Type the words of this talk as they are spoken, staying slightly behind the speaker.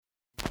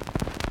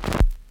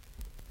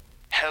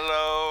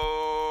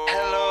Hello.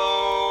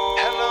 Hello.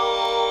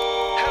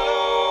 Hello. Hello.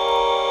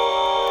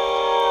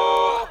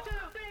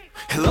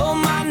 Hello,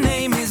 my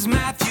name is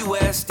Matthew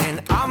West,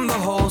 and I'm the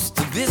host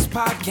of this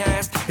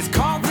podcast. It's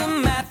called the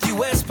Matthew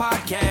West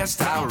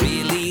Podcast. I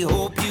really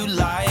hope you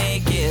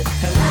like it.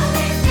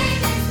 Hello, his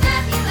name is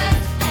Matthew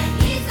West,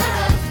 and he's the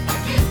host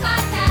of this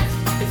podcast.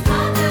 It's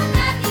called the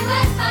Matthew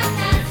West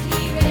Podcast.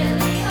 He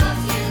really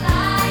hopes you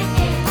like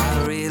it.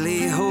 I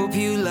really hope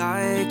you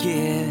like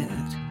it.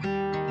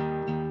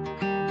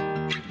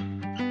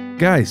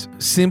 Guys,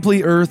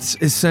 Simply Earth's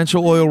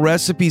Essential Oil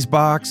Recipes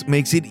box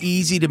makes it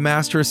easy to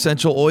master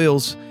essential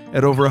oils.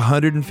 At over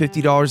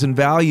 $150 in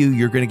value,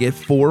 you're going to get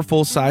 4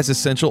 full-size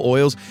essential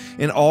oils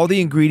and all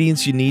the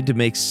ingredients you need to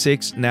make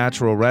 6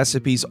 natural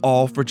recipes,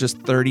 all for just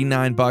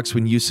 $39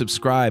 when you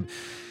subscribe.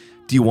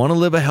 Do you want to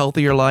live a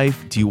healthier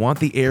life? Do you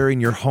want the air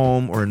in your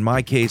home, or in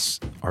my case,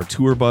 our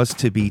tour bus,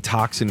 to be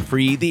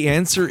toxin-free? The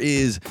answer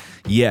is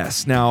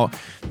yes. Now,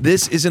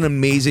 this is an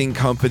amazing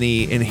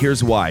company, and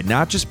here's why.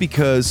 Not just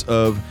because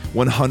of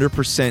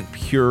 100%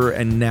 pure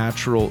and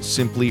natural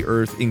Simply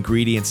Earth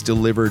ingredients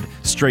delivered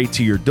straight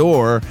to your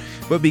door,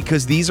 but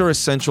because these are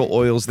essential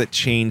oils that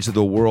change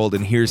the world,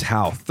 and here's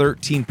how.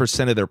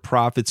 13% of their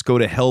profits go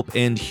to help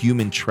end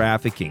human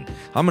trafficking.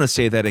 I'm going to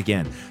say that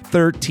again.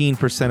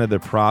 13% of their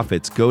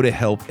profits go to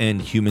help end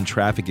human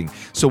trafficking.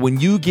 So when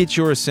you get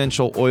your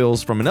essential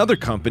oils from another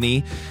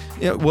company,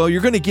 well,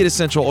 you're going to get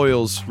essential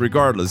oils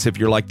regardless. If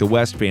you're like the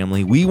West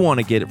family, we want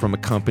to get it from a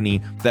company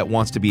that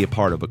wants to be a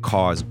part of a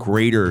cause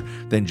greater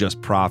than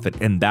just profit,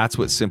 and that's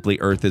what Simply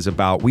Earth is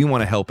about. We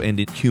want to help end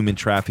human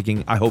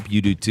trafficking. I hope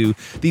you do too.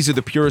 These are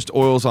the purest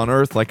oils on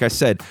earth. Like I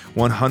said,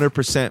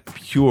 100%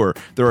 pure.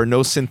 There are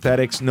no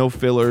synthetics, no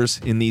fillers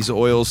in these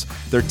oils.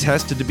 They're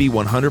tested to be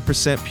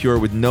 100% pure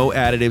with no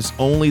additives,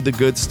 only the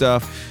good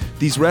stuff.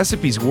 These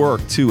recipes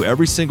work too.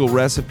 Every single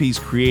recipe is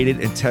created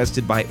and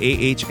tested by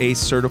AHA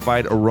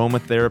certified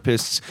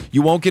aromatherapists.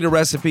 You won't get a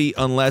recipe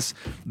unless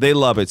they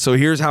love it. So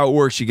here's how it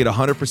works. You get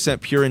 100%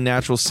 pure and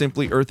natural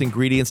Simply Earth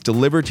ingredients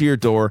delivered to your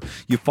door.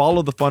 You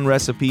follow the fun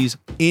recipes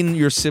in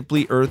your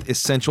Simply Earth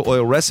Essential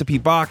Oil Recipe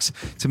box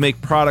to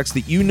make products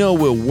that you know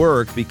will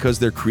work because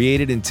they're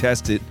created and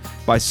tested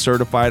by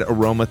certified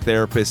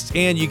aromatherapists.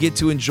 And you get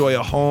to enjoy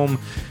a home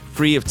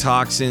free of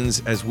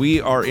toxins. As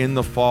we are in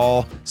the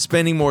fall,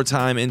 spending more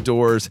time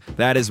indoors,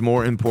 that is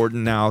more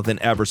important now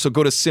than ever. So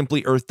go to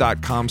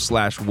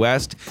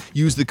simplyearth.com/West.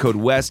 Use the code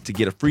WEST to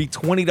get a free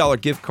 $20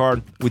 gift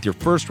card with your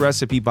first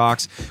recipe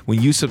box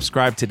when you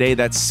subscribe today.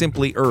 That's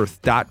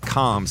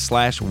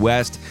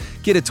simplyearth.com/West.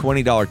 Get a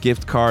 $20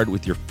 gift card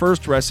with your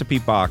first recipe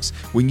box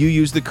when you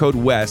use the code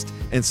WEST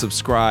and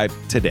subscribe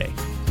today.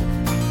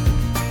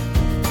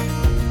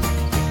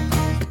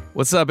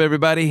 What's up,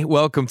 everybody?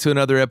 Welcome to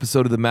another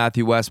episode of the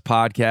Matthew West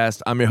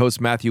Podcast. I'm your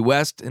host, Matthew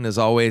West, and as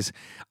always,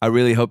 I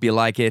really hope you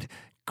like it.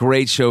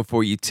 Great show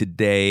for you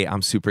today.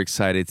 I'm super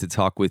excited to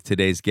talk with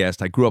today's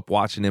guest. I grew up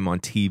watching him on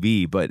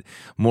TV, but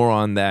more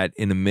on that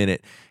in a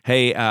minute.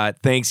 Hey,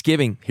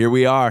 Thanksgiving, here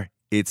we are.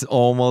 It's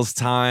almost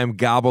time.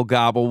 Gobble,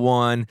 gobble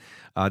one.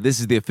 This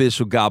is the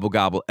official Gobble,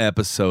 Gobble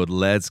episode.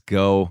 Let's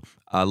go.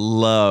 I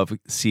love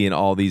seeing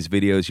all these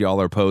videos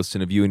y'all are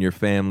posting of you and your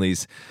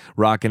families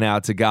rocking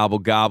out to Gobble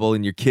Gobble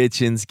in your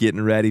kitchens, getting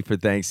ready for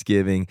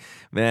Thanksgiving.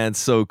 Man,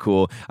 so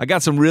cool. I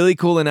got some really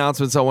cool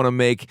announcements I want to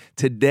make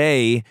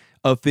today.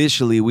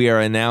 Officially, we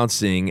are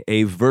announcing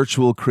a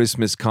virtual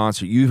Christmas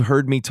concert. You've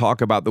heard me talk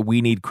about the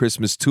We Need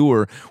Christmas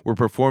tour. We're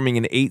performing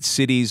in 8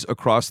 cities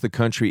across the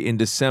country in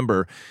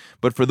December.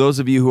 But for those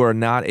of you who are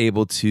not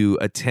able to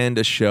attend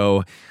a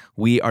show,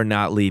 we are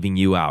not leaving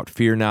you out.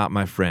 Fear not,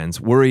 my friends.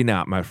 Worry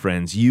not, my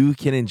friends. You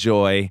can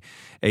enjoy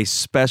a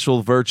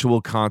special virtual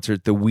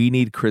concert, the We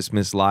Need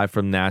Christmas Live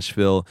from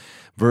Nashville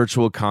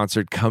virtual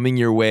concert coming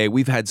your way.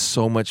 We've had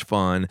so much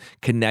fun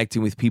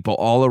connecting with people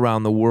all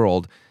around the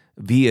world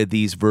via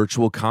these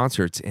virtual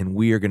concerts, and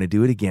we are going to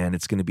do it again.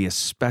 It's going to be a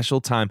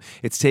special time.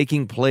 It's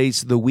taking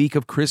place the week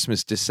of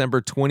Christmas, December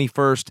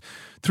 21st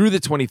through the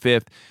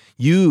 25th.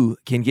 You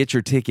can get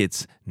your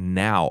tickets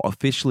now,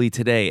 officially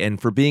today.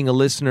 And for being a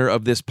listener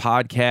of this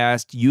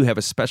podcast, you have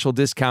a special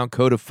discount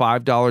code of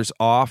 $5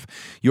 off.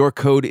 Your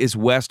code is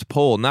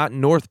WESTPOLE, not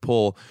North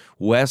Pole,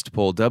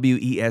 WESTPOLE,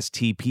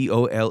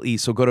 WESTPOLE.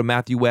 So go to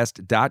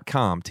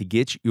MatthewWest.com to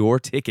get your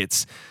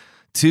tickets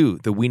to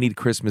the We Need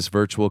Christmas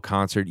virtual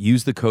concert.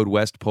 Use the code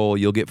WESTPOLE.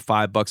 You'll get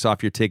 $5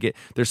 off your ticket.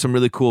 There's some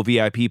really cool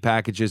VIP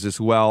packages as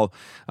well.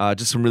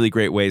 Just some really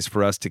great ways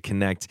for us to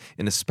connect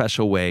in a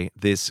special way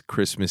this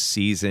Christmas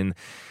season.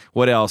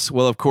 What else?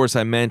 Well, of course,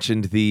 I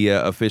mentioned the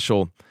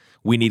official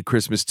We Need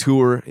Christmas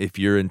tour. If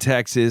you're in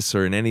Texas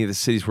or in any of the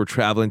cities we're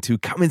traveling to,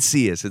 come and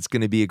see us. It's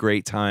going to be a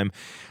great time.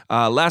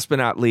 Last but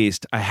not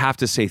least, I have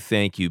to say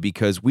thank you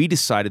because we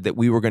decided that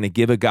we were going to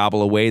give a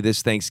gobble away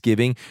this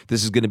Thanksgiving.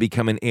 This is going to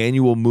become an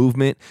annual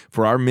movement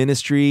for our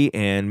ministry,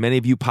 and many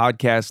of you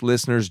podcast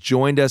listeners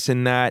joined us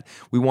in that.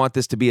 We want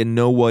this to be a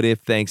no what if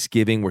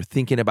Thanksgiving. We're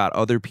thinking about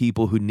other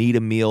people who need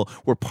a meal.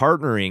 We're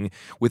partnering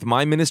with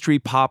my ministry,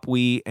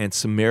 Popwe, and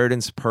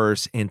Samaritan's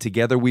Purse, and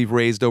together we've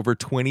raised over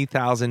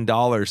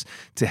 $20,000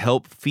 to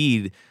help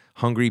feed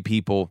hungry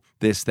people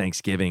this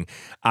Thanksgiving.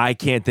 I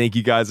can't thank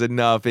you guys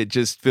enough. It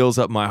just fills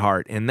up my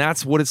heart. And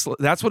that's what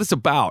it's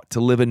about, to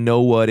live a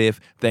no what if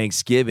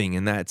Thanksgiving.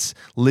 And that's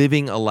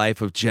living a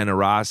life of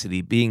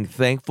generosity, being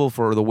thankful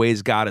for the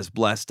ways God has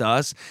blessed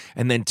us,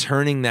 and then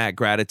turning that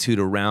gratitude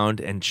around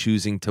and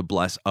choosing to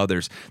bless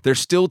others. There's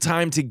still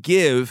time to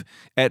give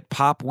at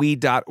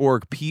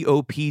popwe.org,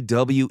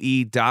 popwe.org,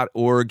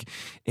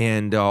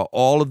 and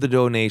all of the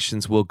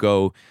donations will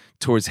go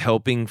towards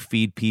helping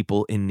feed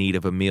people in need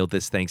of a meal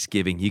this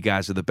Thanksgiving. You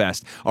guys are the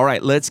best. All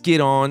right, let's get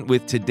on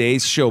with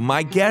today's show.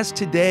 My guest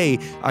today,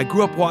 I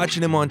grew up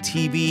watching him on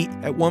TV.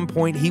 At one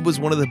point, he was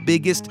one of the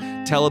biggest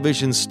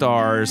television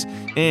stars,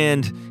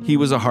 and he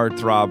was a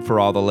heartthrob for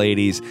all the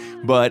ladies.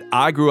 But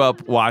I grew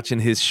up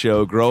watching his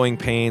show, Growing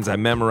Pains. I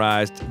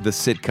memorized the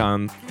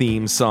sitcom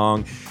theme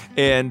song.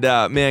 And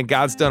man,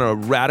 God's done a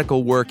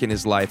radical work in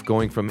his life,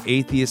 going from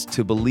atheist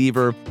to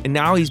believer. And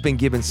now he's been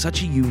given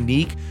such a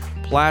unique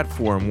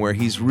platform where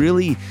he's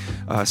really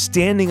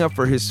standing up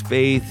for his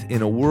faith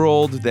in a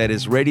world that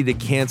is ready to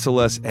cancel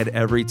us at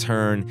every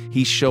turn.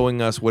 He's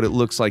showing us what it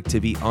looks like to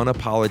be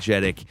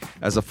unapologetic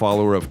as a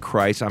follower of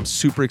Christ. I'm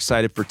super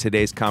excited for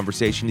today's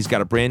conversation. He's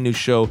got a brand new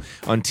show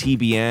on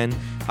TBN.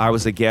 I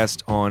was a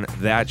guest on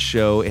that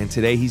show, and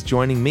today he's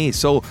joining me.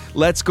 So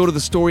let's go to the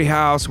Story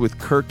House with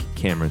Kirk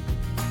Cameron.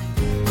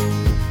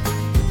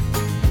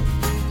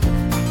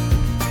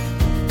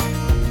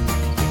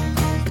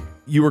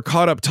 You were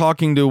caught up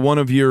talking to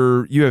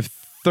you have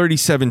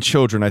 37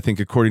 children, I think,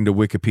 according to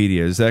Wikipedia.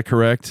 Is that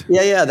correct?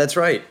 Yeah, that's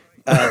right.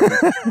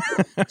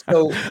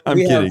 So I'm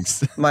kidding.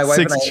 My wife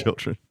Six and I,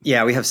 children.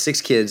 Yeah, we have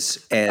 6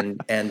 kids,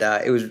 and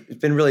it's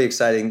been really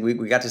exciting.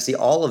 We got to see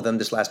all of them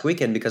this last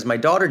weekend because my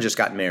daughter just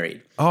got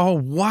married. Oh,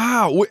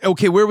 wow.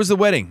 Okay, where was the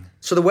wedding?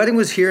 So the wedding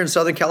was here in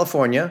Southern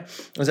California.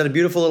 It was at a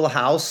beautiful little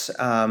house,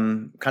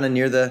 kind of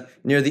near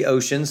the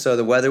ocean. So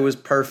the weather was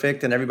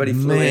perfect, and everybody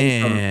flew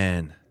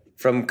in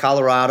from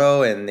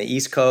Colorado and the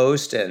East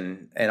Coast,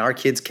 and our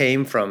kids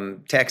came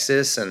from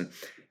Texas, and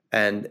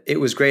it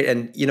was great.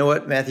 And you know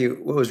what, Matthew?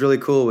 What was really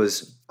cool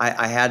was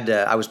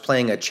I was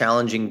playing a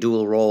challenging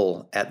dual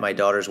role at my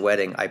daughter's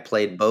wedding. I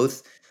played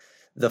both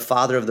the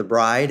father of the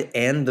bride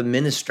and the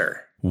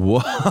minister.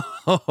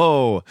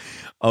 Whoa.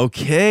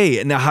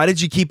 Okay. Now, how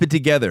did you keep it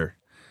together?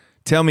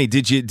 Tell me,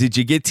 did you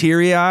get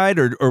teary-eyed,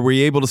 or were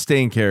you able to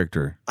stay in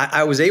character?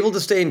 I was able to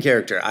stay in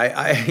character.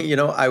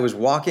 I was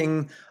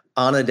walking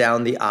Anna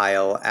down the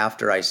aisle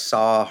after I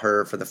saw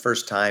her for the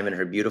first time in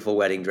her beautiful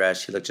wedding dress.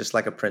 She looked just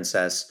like a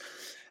princess.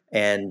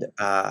 And,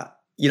 I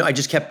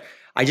just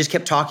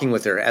kept talking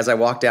with her as I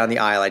walked down the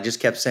aisle. I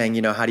just kept saying,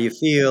 how do you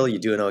feel? You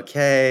doing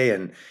okay?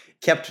 And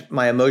kept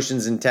my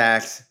emotions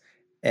intact.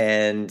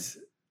 And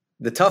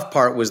the tough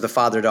part was the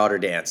father-daughter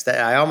dance.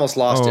 That I almost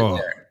lost it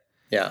there.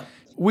 Yeah.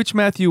 Which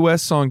Matthew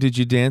West song did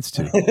you dance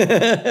to?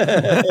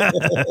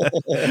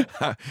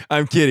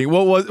 I'm kidding.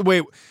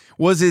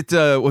 Was it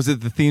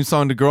the theme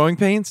song to Growing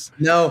Pains?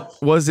 No.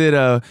 Was it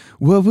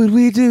What Would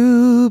We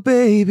Do,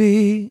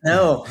 Baby?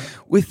 No.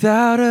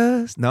 Without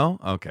us? No?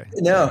 Okay.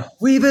 No.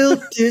 We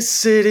built this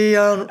city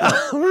on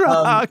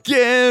rock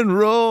and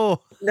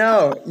roll.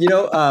 No.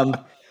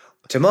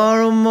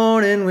 Tomorrow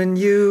morning when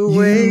you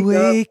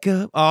wake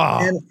up. Oh.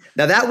 And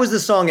now that was the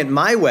song at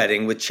my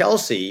wedding with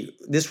Chelsea.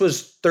 This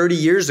was 30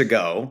 years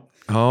ago.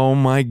 Oh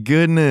my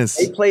goodness.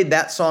 They played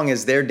that song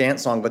as their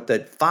dance song, but the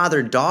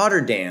father-daughter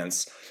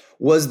dance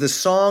was the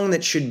song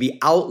that should be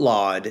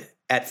outlawed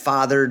at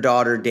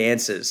father-daughter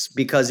dances,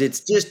 because it's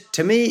just,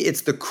 to me,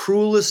 it's the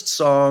cruelest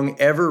song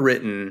ever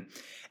written.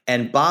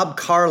 And Bob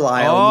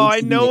Carlyle I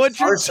know what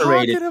you're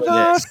talking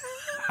about.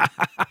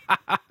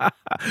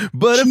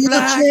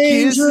 Butterfly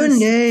change her kisses.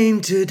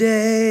 name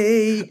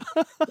today.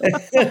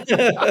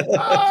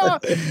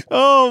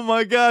 Oh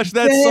my gosh,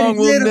 that song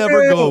will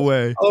never go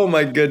away. Oh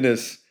my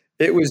goodness.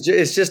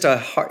 It's just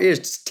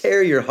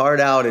tear your heart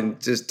out and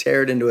just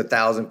tear it into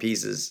 1,000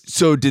 pieces.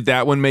 So did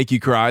that one make you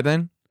cry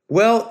then?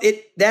 Well,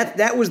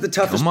 that was the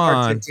toughest Come on.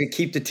 part to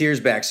keep the tears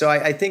back. So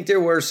I think there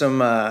were some,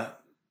 my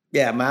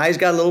eyes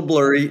got a little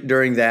blurry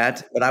during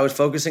that, but I was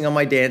focusing on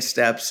my dance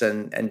steps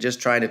and just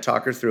trying to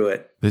talk her through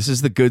it. This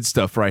is the good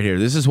stuff right here.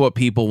 This is what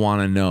people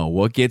want to know.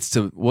 What gets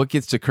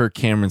to Kirk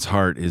Cameron's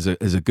heart is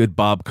a good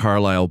Bob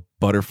Carlyle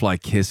Butterfly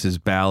Kisses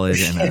ballad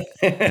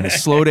and a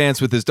slow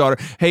dance with his daughter.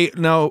 Hey,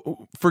 now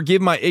forgive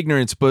my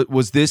ignorance, but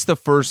was this the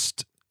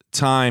first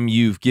time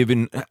you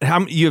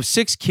have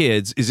 6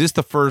 kids? Is this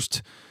the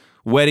first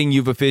wedding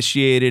you've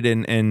officiated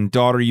and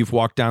daughter you've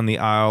walked down the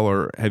aisle,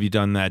 or have you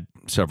done that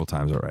several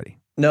times already?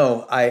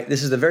 No,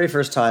 this is the very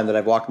first time that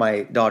I've walked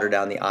my daughter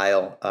down the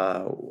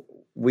aisle.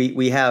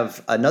 we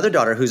have another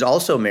daughter who's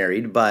also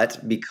married,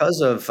 but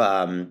because of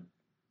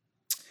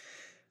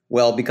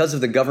because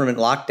of the government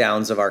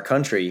lockdowns of our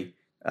country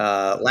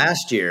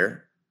last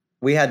year,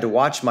 we had to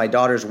watch my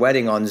daughter's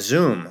wedding on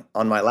Zoom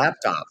on my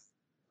laptop.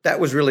 That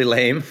was really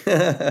lame,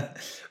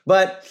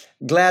 but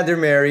glad they're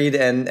married,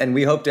 and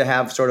we hope to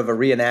have sort of a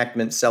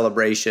reenactment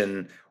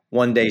celebration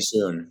one day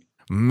soon.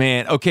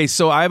 Man, okay,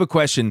 so I have a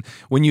question.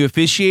 When you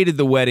officiated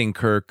the wedding,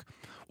 Kirk,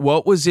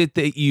 what was it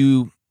that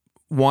you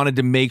wanted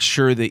to make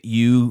sure that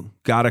you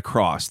got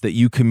across, that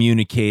you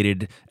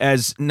communicated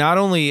as not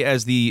only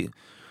as the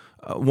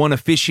one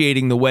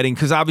officiating the wedding,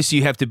 because obviously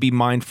you have to be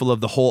mindful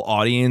of the whole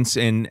audience,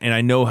 and I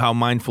know how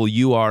mindful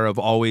you are of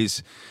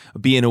always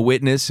being a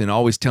witness and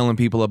always telling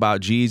people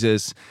about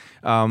Jesus.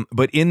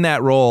 But in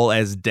that role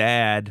as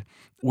dad,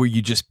 were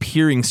you just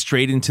peering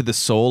straight into the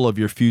soul of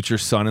your future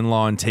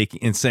son-in-law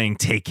and saying,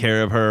 take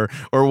care of her?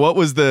 Or what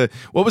was the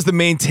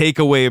main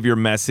takeaway of your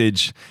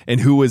message,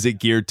 and who was it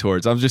geared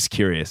towards? I'm just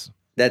curious.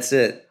 That's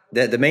it.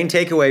 The main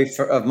takeaway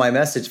of my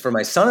message for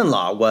my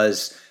son-in-law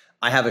was,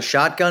 I have a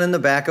shotgun in the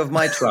back of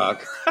my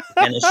truck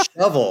and a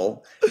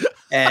shovel,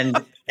 and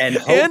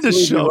a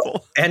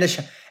shovel,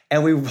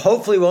 and we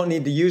hopefully won't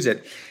need to use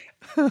it.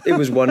 It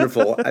was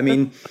wonderful. I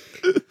mean,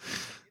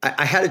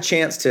 I had a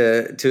chance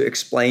to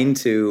explain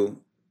to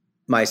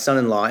my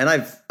son-in-law, and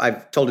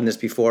I've told him this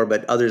before,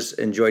 but others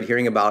enjoyed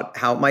hearing about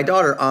how my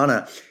daughter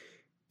Anna,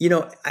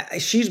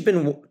 she's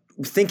been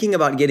thinking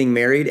about getting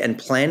married and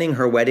planning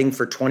her wedding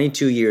for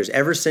 22 years,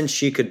 ever since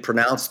she could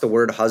pronounce the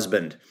word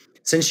husband.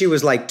 Since she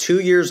was like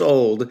 2 years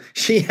old,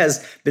 she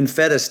has been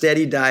fed a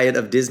steady diet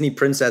of Disney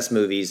princess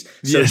movies.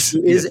 So yes, she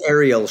is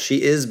Ariel,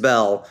 she is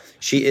Belle,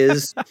 she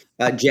is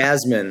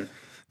Jasmine.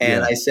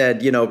 And I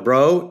said,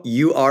 bro,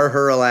 you are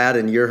her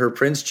Aladdin. You're her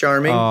Prince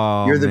Charming.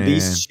 Oh, you're the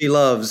beast she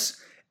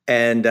loves.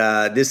 And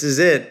this is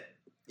it.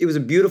 It was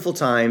a beautiful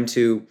time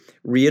to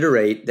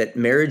reiterate that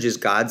marriage is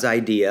God's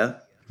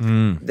idea,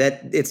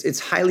 that it's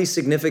highly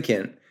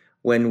significant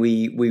when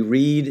we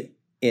read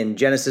in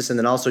Genesis, and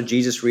then also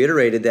Jesus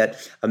reiterated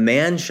that a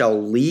man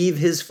shall leave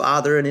his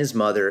father and his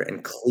mother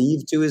and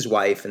cleave to his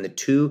wife, and the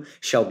two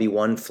shall be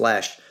one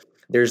flesh.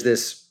 There's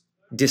this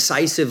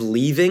decisive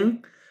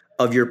leaving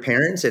of your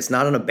parents. It's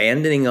not an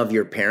abandoning of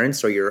your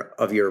parents or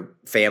of your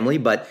family,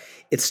 but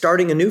it's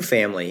starting a new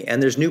family,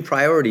 and there's new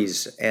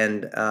priorities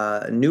and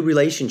new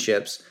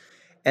relationships,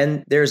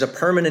 and there's a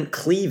permanent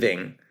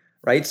cleaving,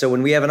 right? So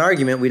when we have an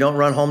argument, we don't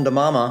run home to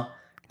mama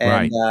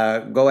and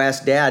go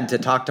ask dad to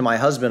talk to my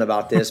husband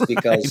about this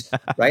because,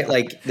 right?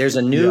 Like there's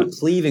a new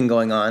cleaving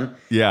going on.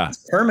 Yeah.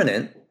 It's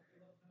permanent.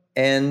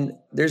 And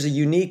there's a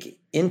unique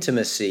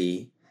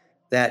intimacy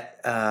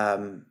that,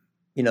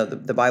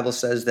 the Bible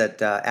says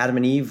that Adam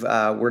and Eve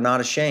were not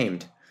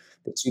ashamed.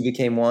 The two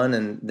became one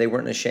and they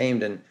weren't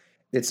ashamed. And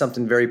it's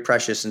something very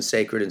precious and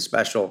sacred and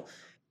special.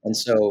 And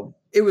so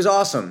it was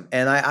awesome.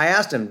 And I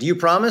asked him, do you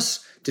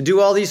promise to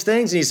do all these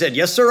things? And he said,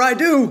 yes, sir, I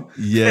do.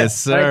 Yes,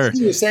 sir. Right?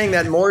 He was saying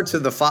that more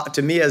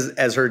to me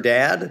as her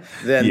dad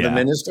than the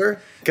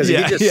minister, because he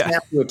just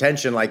snapped to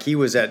attention like he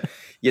was at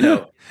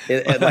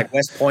like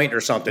West Point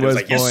or something. It was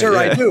like, yes, sir,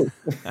 I do.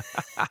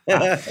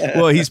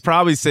 Well, he's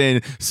probably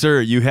saying,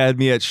 sir, you had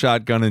me at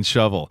shotgun and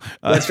shovel.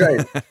 That's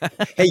right.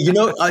 Hey,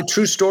 a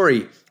true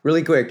story,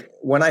 really quick.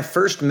 When I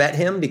first met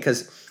him,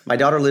 because my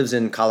daughter lives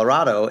in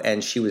Colorado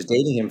and she was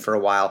dating him for a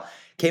while,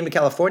 came to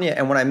California,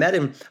 and when I met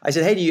him, I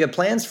said, hey, do you have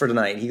plans for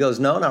tonight? He goes,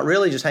 no, not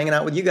really, just hanging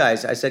out with you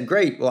guys. I said,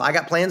 great. Well, I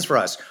got plans for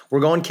us. We're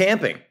going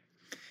camping.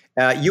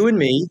 You and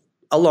me,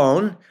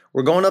 alone,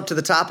 we're going up to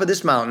the top of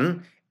this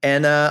mountain.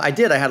 And I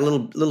did. I had a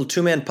little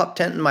two-man pup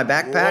tent in my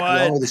backpack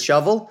along with a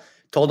shovel.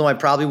 Told him I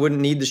probably wouldn't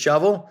need the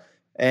shovel.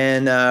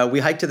 And we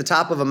hiked to the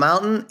top of a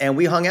mountain, and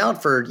we hung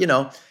out for,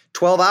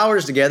 12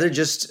 hours together,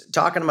 just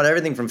talking about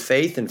everything from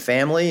faith and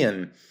family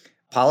and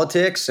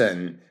politics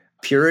and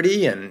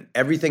purity and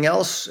everything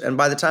else. And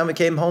by the time we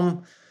came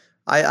home,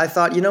 I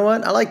thought, you know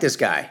what? I like this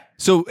guy.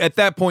 So at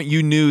that point,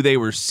 you knew they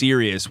were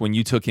serious when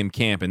you took him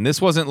camping. This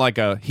wasn't like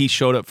he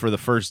showed up for the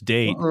first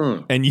date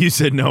and you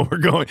said, no,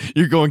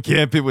 you're going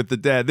camping with the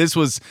dad. This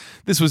was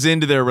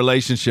into their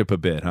relationship a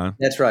bit, huh?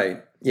 That's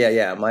right.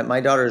 Yeah. My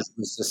daughter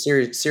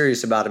was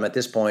serious about him at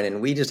this point, and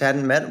we just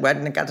hadn't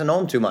got to know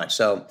him too much.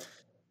 So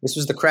this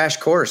was the crash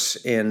course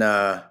in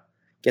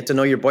get to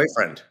know your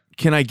boyfriend.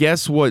 Can I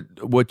guess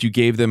what you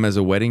gave them as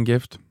a wedding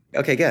gift?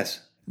 Okay,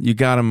 guess. You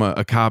got them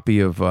a copy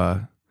of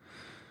a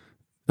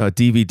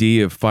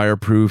DVD of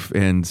Fireproof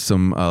and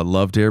some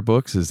Love Dare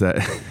books. Is that?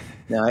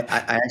 No, I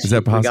actually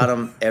we got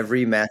them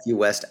every Matthew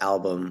West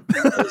album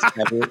that has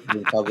ever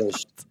been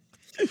published.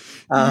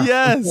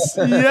 Yes.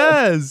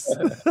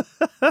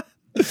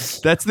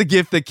 That's the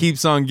gift that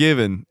keeps on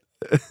giving.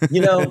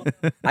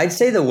 I'd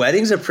say the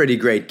wedding's a pretty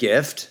great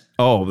gift.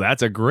 Oh,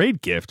 that's a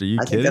great gift. Are you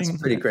kidding? I think that's a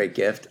pretty great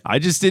gift. I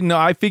just didn't know.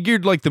 I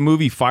figured like the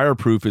movie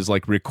Fireproof is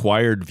like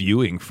required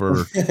viewing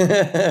for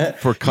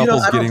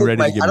couples getting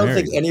ready to get married. I don't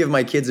think any of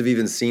my kids have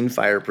even seen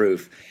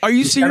Fireproof. Are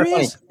you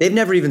serious? They've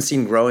never even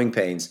seen Growing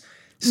Pains.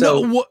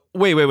 So no,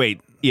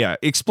 wait. Yeah,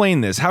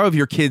 explain this. How have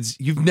your kids,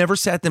 you've never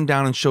sat them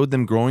down and showed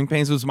them Growing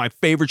Pains? It was my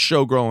favorite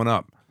show growing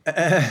up.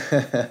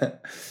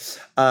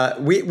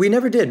 We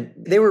never did.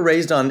 They were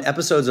raised on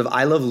episodes of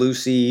I Love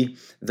Lucy,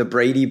 The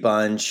Brady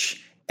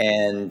Bunch,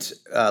 and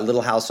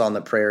Little House on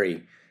the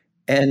Prairie.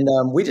 And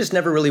we just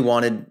never really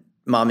wanted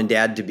mom and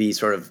dad to be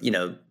sort of,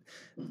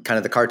 kind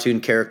of the cartoon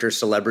character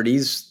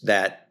celebrities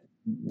that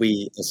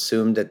we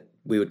assumed that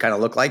we would kind of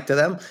look like to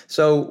them.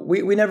 So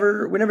we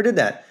never did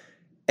that.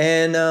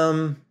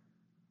 And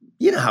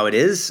you know how it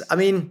is. I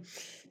mean,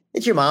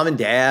 it's your mom and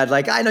dad.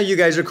 Like, I know you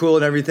guys are cool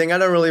and everything. I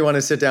don't really want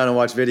to sit down and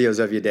watch videos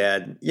of your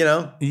dad,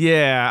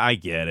 Yeah, I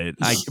get it.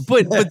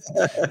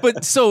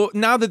 But so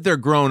now that they're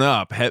grown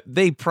up,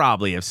 they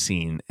probably have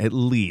seen at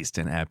least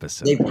an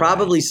episode. They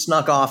probably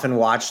snuck off and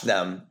watched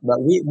them, but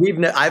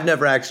I've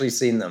never actually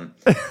seen them.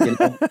 It's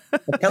kind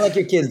of like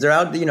your kids. They're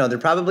out, they're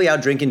probably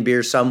out drinking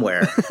beer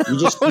somewhere. You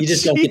just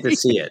don't get to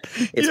see it.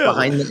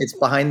 It's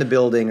behind the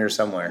building or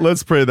somewhere.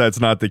 Let's pray that's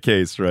not the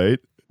case, right?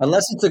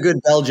 Unless it's a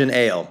good Belgian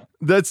ale.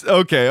 That's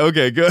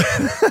okay, good.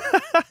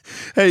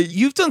 Hey,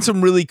 you've done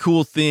some really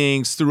cool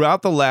things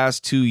throughout the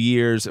last 2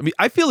 years. I mean,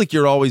 I feel like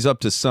you're always up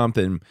to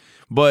something,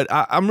 but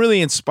I'm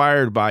really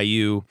inspired by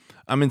you.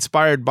 I'm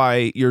inspired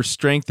by your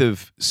strength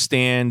of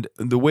stand,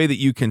 the way that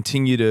you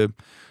continue to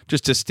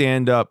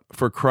stand up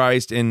for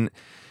Christ. And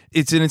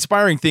it's an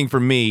inspiring thing for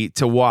me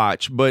to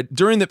watch. But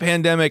during the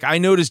pandemic, I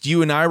noticed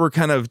you and I were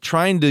kind of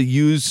trying to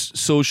use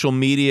social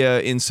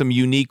media in some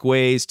unique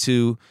ways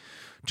to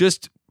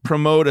just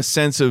promote a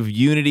sense of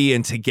unity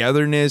and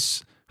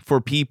togetherness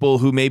for people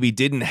who maybe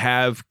didn't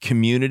have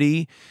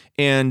community.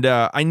 And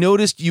I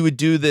noticed you would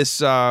do this,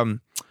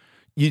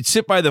 you'd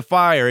sit by the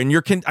fire,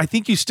 and I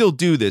think you still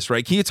do this,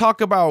 right? Can you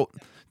talk about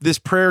this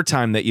prayer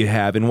time that you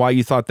have and why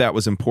you thought that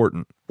was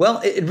important?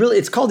 Well,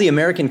 it's called the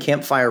American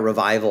Campfire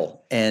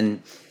Revival.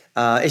 And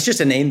it's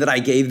just a name that I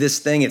gave this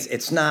thing.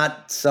 It's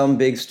not some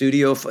big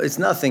studio. It's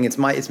nothing. It's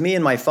me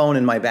and my phone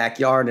in my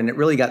backyard. And it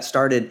really got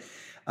started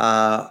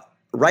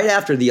right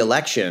after the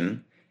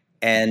election,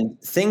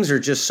 and things are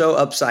just so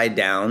upside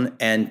down,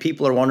 and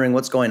people are wondering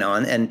what's going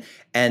on. And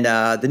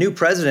the new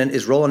president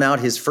is rolling out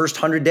his first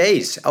 100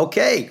 days.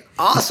 Okay,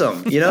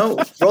 awesome.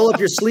 Roll up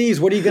your sleeves.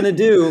 What are you going to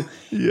do?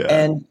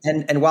 Yeah.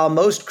 And while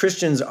most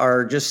Christians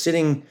are just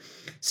sitting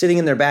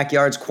in their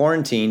backyards,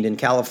 quarantined in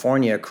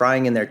California,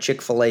 crying in their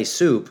Chick-fil-A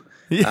soup,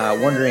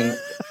 wondering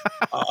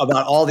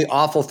about all the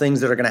awful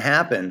things that are going to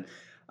happen,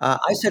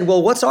 I said,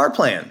 well, what's our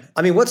plan?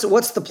 I mean,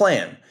 what's the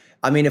plan?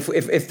 I mean,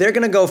 if they're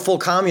going to go full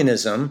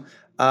communism,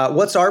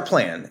 what's our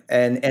plan?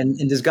 And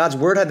does God's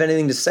word have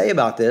anything to say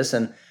about this?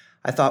 And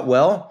I thought,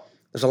 well,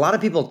 there's a lot of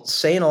people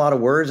saying a lot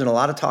of words and a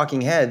lot of talking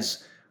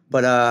heads,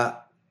 but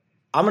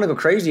I'm going to go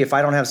crazy if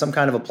I don't have some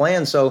kind of a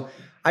plan. So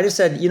I just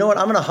said, you know what?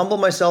 I'm going to humble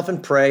myself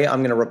and pray. I'm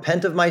going to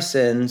repent of my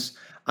sins.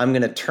 I'm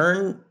going to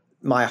turn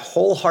my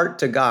whole heart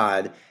to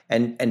God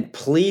and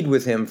plead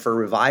with him for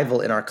revival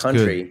in our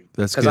country.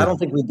 Because I don't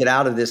think we get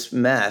out of this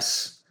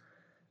mess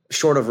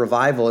short of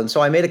revival. And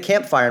so I made a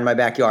campfire in my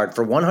backyard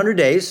for 100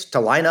 days to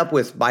line up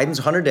with Biden's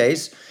 100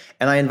 days.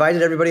 And I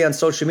invited everybody on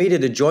social media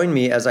to join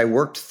me as I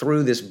worked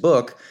through this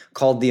book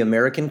called The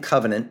American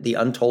Covenant, The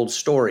Untold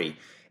Story.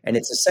 And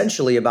it's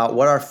essentially about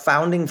what our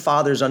founding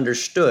fathers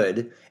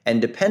understood and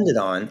depended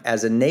on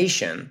as a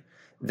nation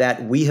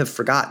that we have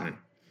forgotten.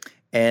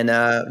 And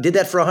did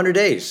that for 100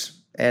 days.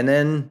 And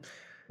then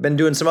been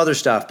doing some other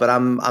stuff, but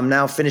I'm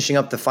now finishing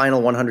up the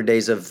final 100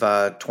 days of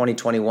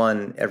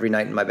 2021 every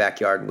night in my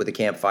backyard with a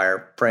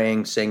campfire,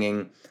 praying,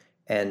 singing,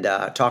 and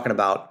talking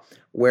about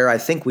where I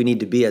think we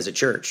need to be as a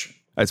church.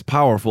 That's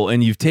powerful.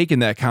 And you've taken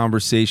that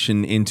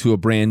conversation into a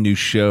brand new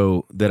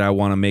show that I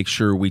want to make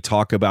sure we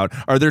talk about.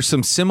 Are there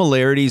some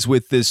similarities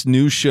with this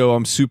new show?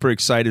 I'm super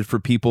excited for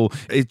people.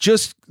 It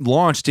just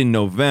launched in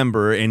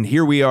November, and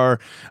here we are.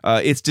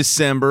 It's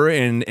December,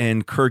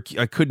 and Kirk,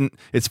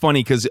 it's funny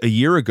because a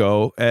year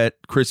ago at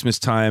Christmas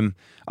time,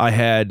 I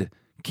had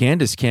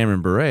Candace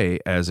Cameron Bure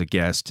as a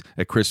guest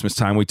at Christmas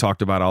time. We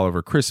talked about all of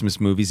her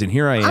Christmas movies, and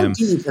here I am. How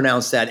do you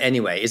pronounce that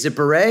anyway? Is it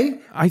Bure?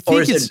 I think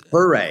or is it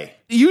Bure?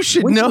 You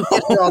should know. We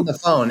should get her on the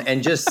phone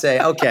and just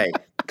say, okay,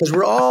 because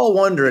we're all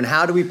wondering,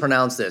 how do we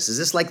pronounce this? Is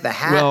this like the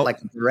hat, like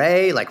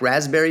beret, like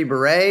raspberry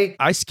beret?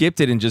 I skipped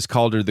it and just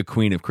called her the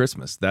Queen of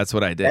Christmas. That's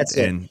what I did. That's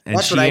it. And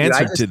That's she what I do.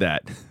 answered to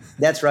that.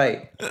 That's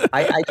right.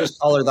 I just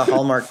call her the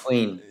Hallmark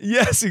Queen.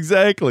 Yes,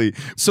 exactly.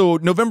 So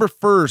November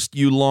 1st,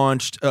 you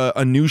launched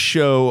a new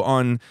show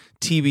on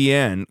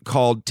TBN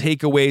called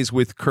Takeaways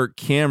with Kirk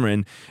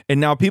Cameron.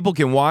 And now people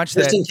can watch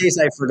that. Just in case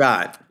I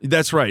forgot.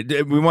 That's right.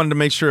 We wanted to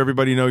make sure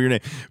everybody know your name.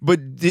 But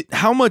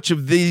how much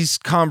of these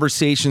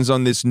conversations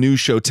on this new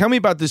show, tell me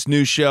about this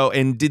new show,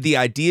 and did the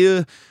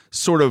idea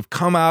sort of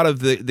come out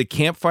of the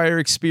campfire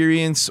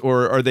experience,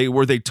 or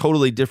were they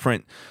totally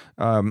different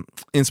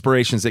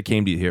inspirations that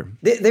came to you here?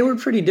 They were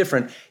pretty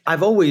different.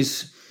 I've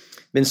always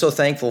been so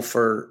thankful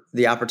for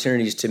the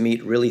opportunities to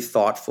meet really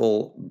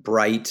thoughtful,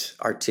 bright,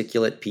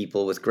 articulate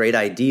people with great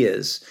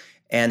ideas.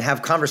 and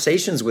have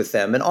conversations with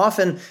them. And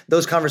often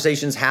those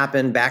conversations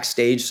happen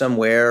backstage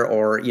somewhere,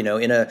 or,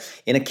 in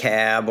a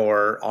cab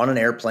or on an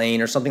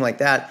airplane or something like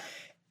that.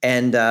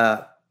 And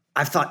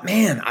I've thought,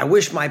 man, I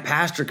wish my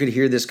pastor could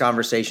hear this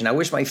conversation. I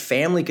wish my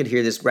family could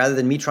hear this, rather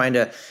than me trying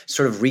to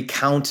sort of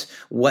recount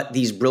what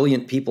these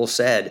brilliant people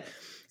said.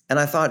 And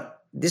I thought,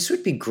 this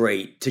would be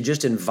great to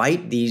just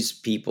invite these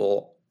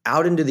people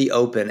out into the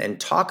open and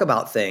talk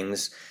about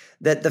things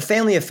that the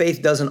family of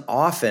faith doesn't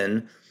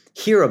often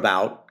hear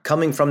about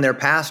coming from their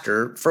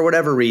pastor for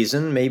whatever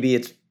reason. Maybe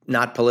it's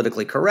not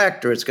politically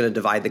correct, or it's going to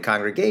divide the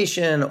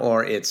congregation,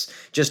 or it's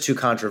just too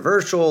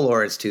controversial,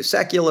 or it's too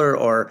secular,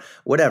 or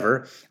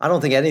whatever. I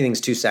don't think anything's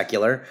too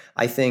secular.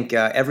 I think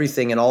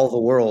everything in all the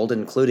world,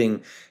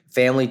 including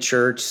family,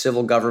 church,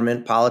 civil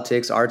government,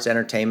 politics, arts,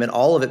 entertainment,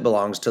 all of it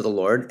belongs to the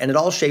Lord, and it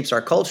all shapes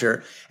our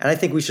culture. And I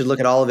think we should look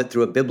at all of it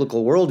through a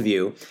biblical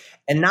worldview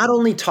and not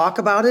only talk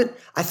about it.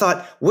 I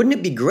thought, wouldn't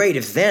it be great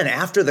if then,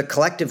 after the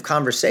collective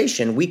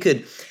conversation, we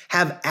could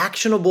have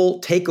actionable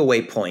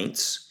takeaway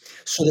points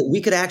so that we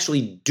could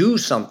actually do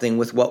something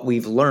with what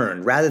we've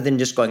learned, rather than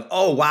just going,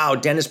 oh, wow,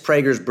 Dennis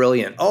Prager's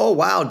brilliant. Oh,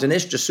 wow,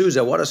 Dinesh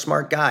D'Souza, what a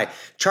smart guy.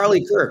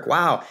 Charlie Kirk,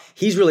 wow,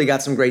 he's really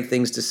got some great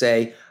things to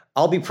say.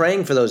 I'll be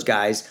praying for those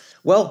guys.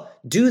 Well,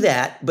 do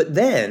that, but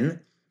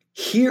then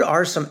here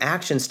are some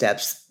action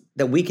steps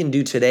that we can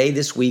do today,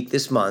 this week,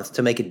 this month,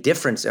 to make a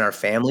difference in our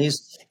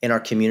families, in our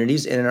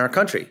communities, and in our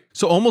country.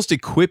 So almost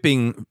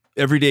equipping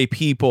everyday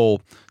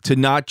people to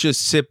not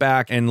just sit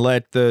back and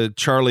let the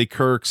Charlie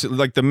Kirks,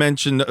 like the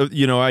mention,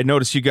 I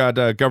noticed you got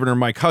Governor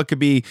Mike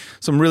Huckabee,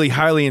 some really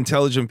highly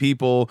intelligent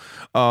people,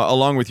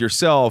 along with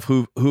yourself,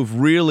 who've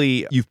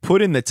really, you've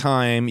put in the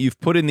time, you've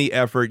put in the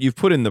effort, you've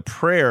put in the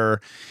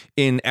prayer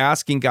in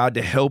asking God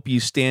to help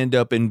you stand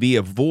up and be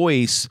a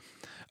voice,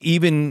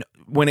 even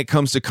when it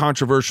comes to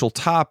controversial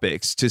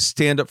topics, to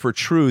stand up for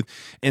truth.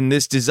 And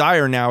this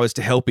desire now is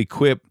to help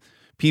equip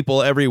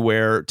people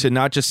everywhere to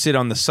not just sit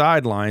on the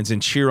sidelines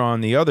and cheer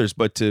on the others,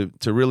 but to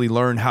really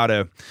learn how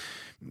to,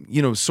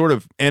 sort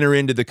of enter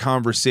into the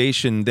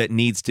conversation that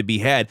needs to be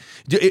had.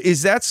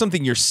 Is that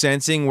something you're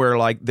sensing, where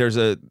like there's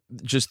the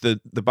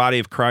body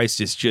of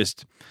Christ is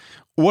just,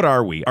 what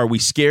are we? Are we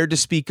scared to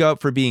speak up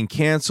for being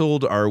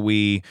canceled? Are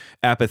we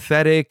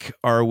apathetic?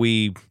 Are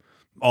we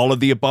all of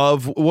the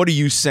above? What are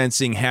you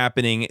sensing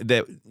happening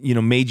that,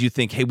 made you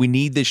think, hey, we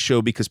need this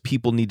show because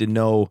people need to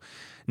know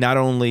not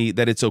only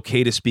that it's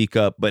okay to speak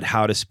up, but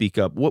how to speak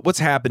up? What's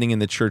happening in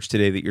the church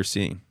today that you're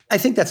seeing? I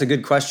think that's a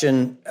good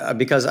question,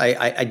 because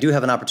I do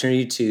have an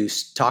opportunity to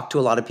talk to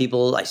a lot of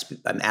people.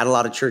 I'm at a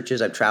lot of churches.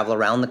 I travel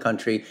around the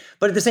country.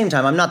 But at the same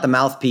time, I'm not the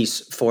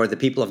mouthpiece for the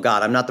people of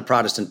God. I'm not the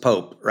Protestant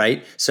Pope,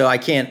 right? So I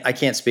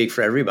can't speak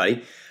for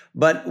everybody.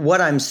 But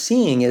what I'm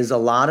seeing is a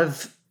lot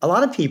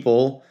of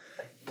people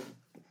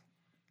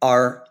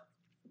are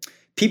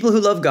people who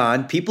love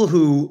God, people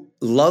who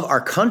love our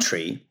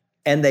country,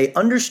 and they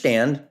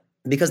understand,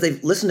 because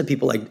they've listened to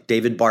people like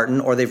David Barton,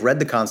 or they've read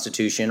the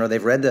Constitution, or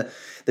they've read the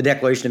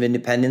Declaration of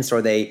Independence,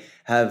 or they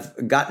have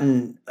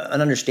gotten an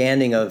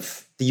understanding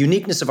of the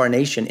uniqueness of our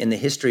nation in the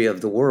history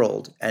of the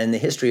world and in the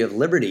history of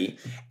liberty,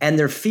 and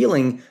they're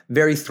feeling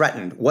very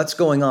threatened. What's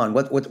going on?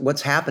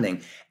 What's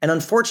happening? And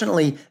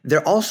unfortunately,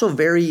 they're also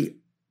very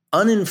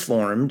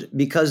uninformed,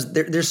 because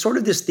there's sort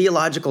of this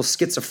theological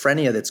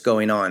schizophrenia that's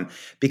going on,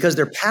 because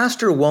their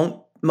pastor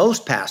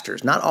most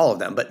pastors, not all of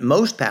them, but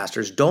most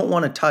pastors don't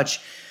want to touch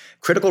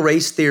critical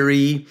race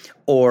theory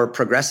or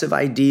progressive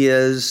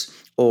ideas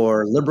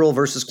or liberal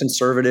versus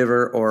conservative,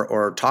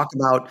 or talk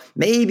about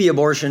maybe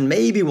abortion,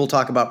 maybe we'll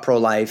talk about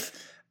pro-life.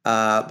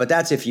 But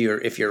that's if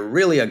you're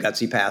really a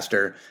gutsy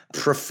pastor.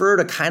 Prefer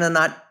to kind of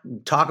not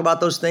talk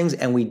about those things,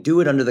 and we do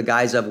it under the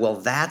guise of, well,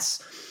 that's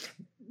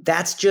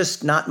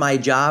just not my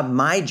job.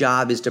 My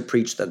job is to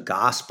preach the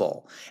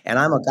gospel, and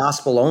I'm a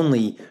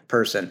gospel-only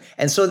person.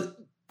 And so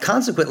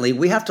consequently,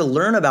 we have to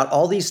learn about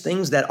all these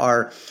things that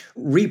are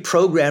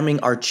reprogramming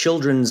our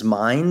children's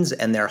minds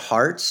and their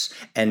hearts,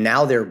 and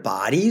now their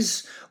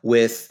bodies,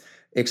 with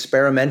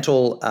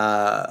experimental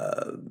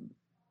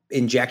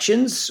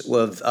injections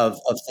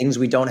of things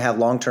we don't have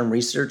long-term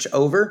research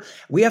over.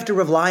 We have to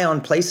rely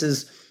on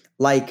places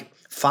like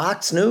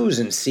Fox News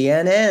and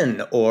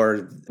CNN,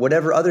 or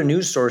whatever other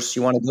news source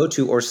you want to go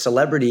to, or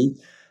celebrity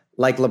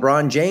like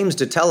LeBron James,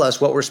 to tell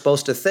us what we're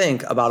supposed to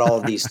think about all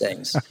of these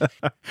things.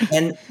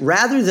 And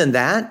rather than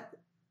that,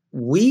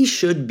 we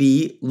should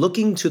be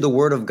looking to the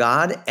Word of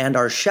God and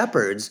our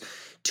shepherds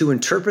to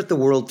interpret the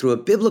world through a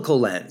biblical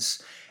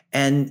lens.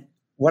 And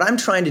what I'm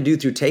trying to do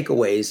through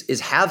takeaways is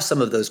have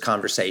some of those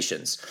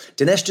conversations.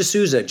 Dinesh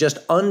D'Souza just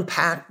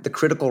unpacked the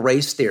critical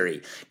race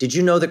theory. Did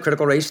you know that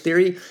critical race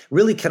theory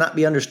really cannot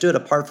be understood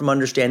apart from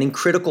understanding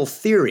critical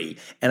theory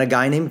and a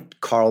guy named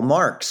Karl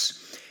Marx?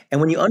 And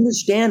when you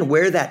understand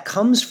where that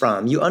comes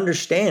from, you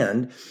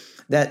understand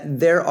that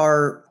there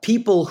are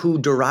people who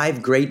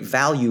derive great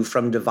value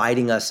from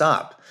dividing us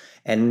up.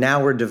 And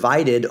now we're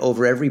divided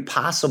over every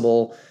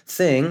possible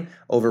thing,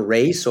 over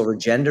race, over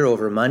gender,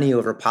 over money,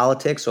 over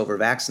politics, over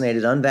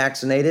vaccinated,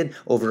 unvaccinated,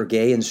 over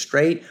gay and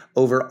straight,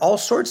 over all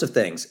sorts of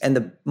things. And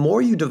the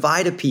more you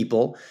divide a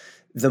people,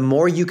 the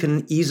more you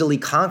can easily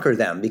conquer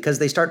them, because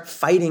they start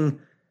fighting,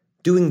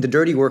 doing the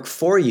dirty work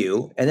for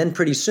you. And then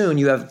pretty soon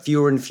you have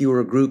fewer and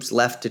fewer groups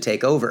left to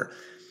take over.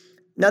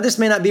 Now, this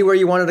may not be where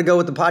you wanted to go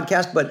with the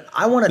podcast, but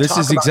I want to talk about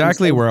this is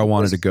exactly where I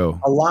wanted to go.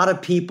 A lot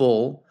of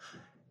people,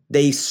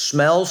 they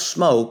smell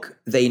smoke.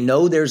 They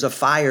know there's a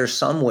fire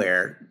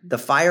somewhere. The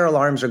fire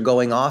alarms are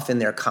going off in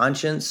their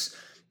conscience.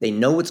 They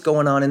know what's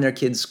going on in their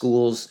kids'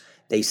 schools.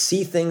 They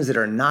see things that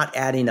are not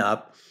adding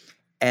up.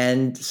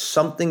 And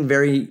something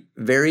very,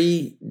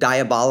 very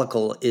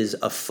diabolical is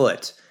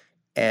afoot.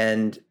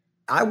 And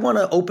I want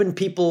to open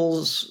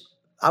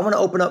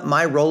up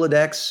my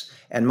Rolodex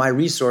and my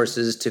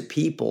resources to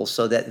people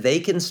so that they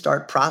can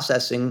start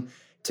processing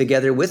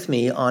together with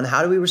me on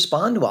how do we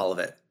respond to all of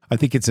it. I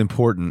think it's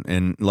important.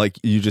 And like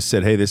you just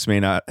said, hey, this may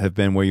not have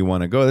been where you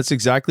want to go. That's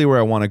exactly where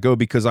I want to go,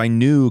 because I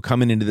knew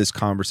coming into this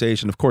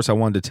conversation, of course, I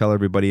wanted to tell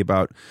everybody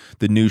about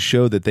the new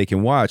show that they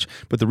can watch.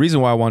 But the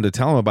reason why I wanted to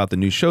tell them about the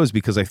new show is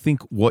because I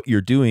think what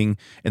you're doing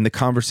and the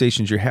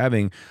conversations you're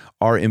having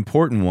are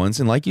important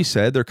ones. And like you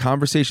said, they're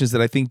conversations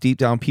that I think deep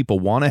down people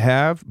want to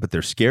have, but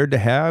they're scared to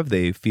have.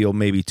 They feel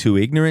maybe too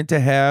ignorant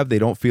to have. They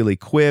don't feel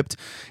equipped.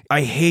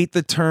 I hate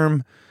the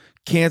term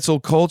cancel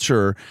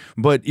culture,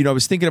 but I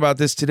was thinking about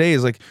this today,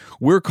 is like,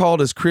 we're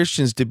called as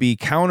Christians to be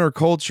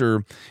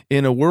counterculture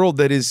in a world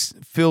that is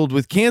filled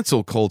with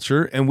cancel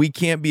culture, and we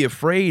can't be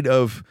afraid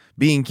of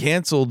being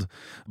canceled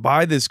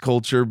by this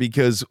culture,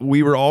 because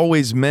we were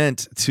always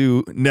meant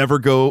to never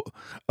go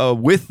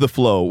with the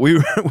flow.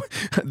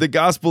 The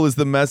gospel is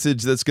the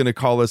message that's going to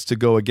call us to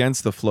go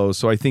against the flow.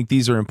 So I think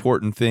these are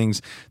important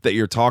things that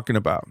you're talking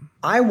about.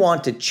 I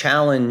want to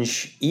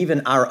challenge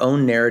even our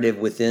own narrative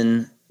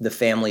within the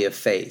family of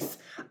faith.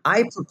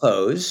 I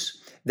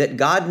propose that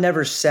God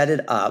never set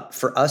it up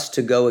for us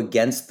to go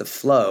against the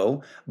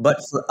flow, but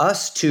for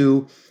us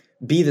to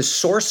be the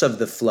source of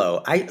the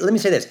flow. Let me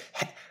say this.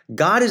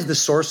 God is the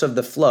source of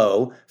the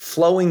flow,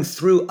 flowing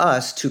through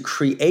us to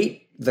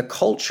create the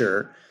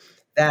culture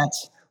that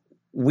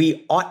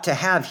we ought to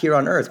have here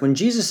on earth. When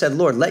Jesus said,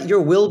 Lord, let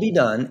your will be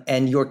done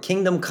and your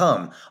kingdom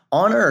come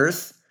on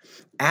earth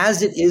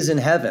as it is in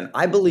heaven,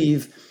 I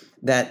believe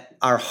that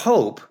our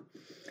hope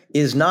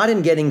is not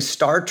in getting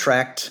Star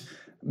Trekked,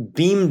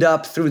 beamed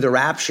up through the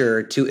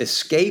rapture to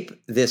escape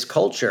this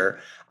culture.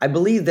 I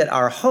believe that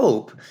our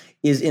hope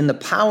is in the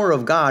power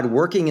of God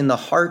working in the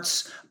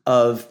hearts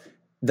of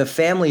the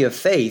family of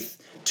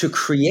faith to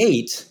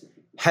create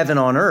heaven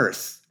on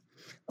earth.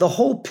 The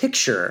whole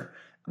picture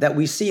that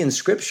we see in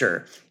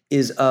Scripture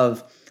is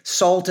of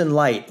salt and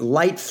light,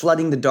 light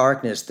flooding the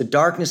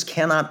darkness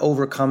cannot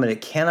overcome it,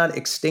 it cannot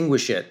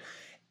extinguish it.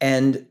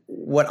 And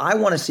what I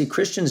want to see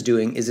Christians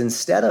doing is,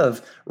 instead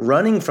of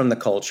running from the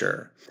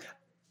culture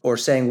or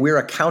saying we're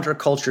a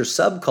counterculture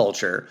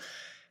subculture,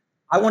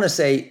 I want to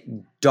say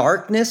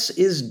darkness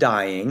is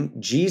dying.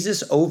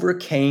 Jesus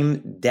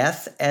overcame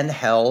death and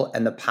hell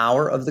and the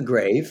power of the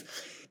grave.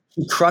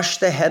 He crushed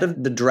the head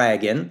of the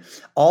dragon.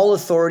 All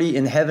authority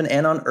in heaven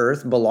and on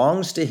earth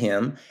belongs to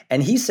him.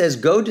 And he says,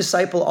 go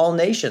disciple all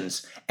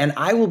nations, and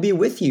I will be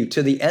with you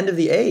to the end of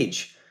the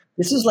age.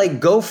 This is like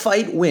go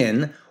fight,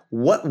 win.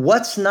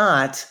 What's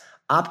not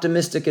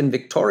optimistic and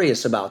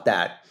victorious about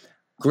that?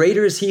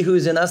 Greater is he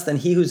who's in us than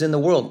he who's in the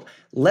world.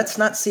 Let's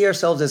not see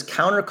ourselves as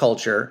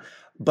counterculture,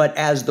 but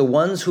as the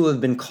ones who have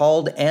been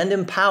called and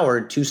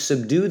empowered to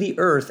subdue the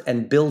earth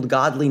and build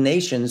godly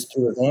nations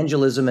through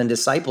evangelism and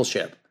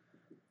discipleship.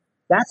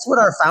 That's what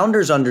our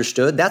founders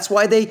understood. That's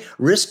why they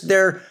risked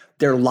their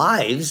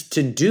lives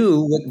to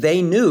do what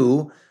they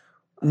knew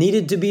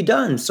needed to be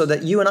done, so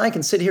that you and I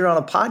can sit here on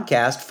a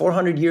podcast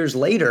 400 years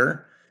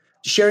later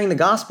sharing the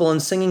gospel and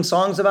singing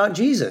songs about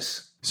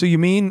Jesus. So you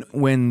mean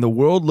when the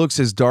world looks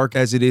as dark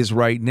as it is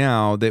right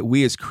now, that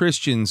we as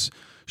Christians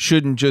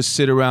shouldn't just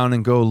sit around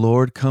and go,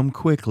 Lord, come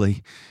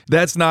quickly?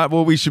 That's not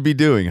what we should be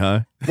doing,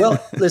 huh? Well,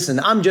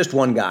 listen, I'm just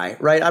one guy,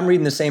 right? I'm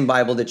reading the same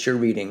Bible that you're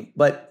reading.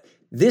 But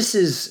this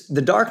is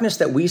the darkness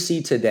that we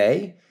see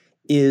today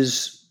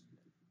is,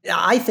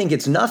 I think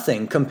it's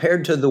nothing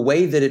compared to the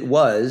way that it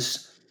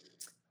was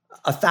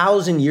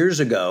 1,000 years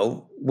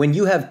ago, when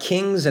you have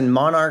kings and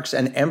monarchs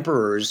and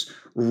emperors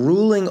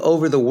ruling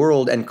over the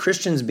world and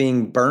Christians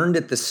being burned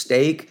at the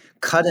stake,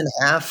 cut in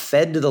half,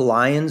 fed to the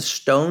lions,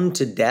 stoned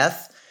to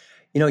death.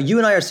 You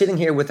and I are sitting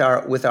here with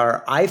our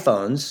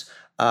iPhones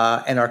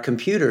and our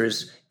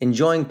computers,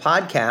 enjoying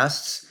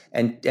podcasts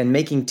and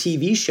making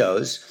TV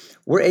shows.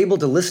 We're able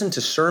to listen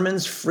to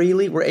sermons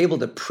freely. We're able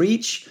to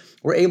preach.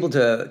 We're able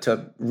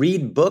to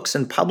read books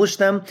and publish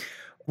them.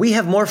 We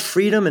have more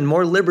freedom and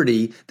more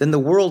liberty than the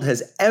world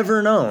has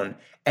ever known.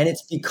 And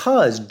it's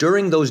because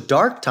during those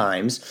dark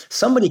times,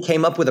 somebody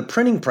came up with a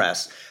printing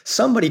press.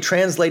 Somebody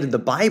translated the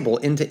Bible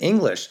into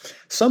English.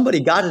 Somebody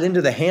got it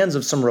into the hands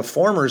of some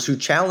reformers who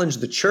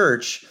challenged the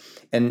church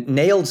and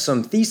nailed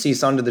some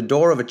theses onto the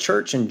door of a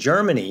church in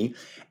Germany.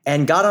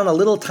 and got on a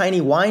little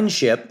tiny wine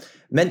ship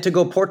meant to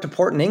go port to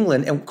port in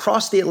England and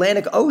crossed the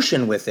Atlantic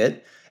Ocean with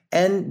it.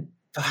 And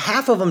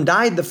half of them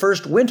died the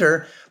first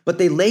winter, but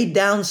they laid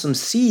down some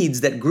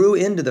seeds that grew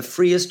into the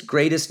freest,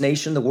 greatest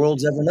nation the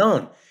world's ever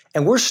known.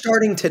 And we're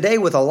starting today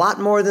with a lot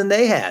more than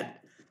they had.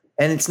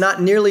 And it's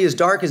not nearly as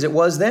dark as it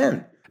was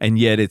then. And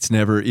yet it's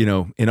never,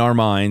 in our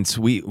minds,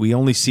 we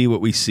only see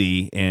what we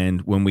see.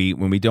 And when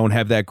we don't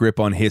have that grip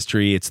on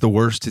history, it's the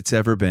worst it's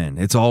ever been.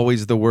 It's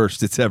always the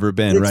worst it's ever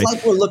been, right? It's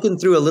like we're looking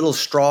through a little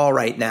straw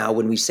right now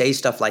when we say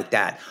stuff like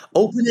that.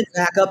 Open it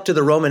back up to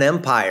the Roman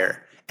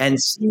Empire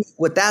and see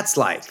what that's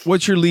like.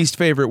 What's your least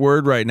favorite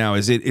word right now?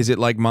 Is it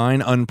like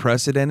mine,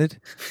 unprecedented?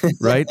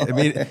 Right? I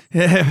mean,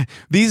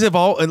 these have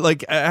all,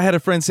 like I had a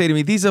friend say to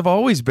me, these have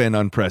always been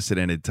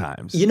unprecedented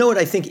times. You know what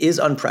I think is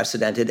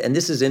unprecedented, and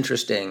this is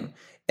interesting,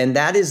 and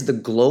that is the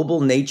global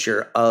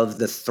nature of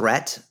the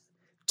threat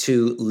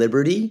to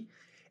liberty.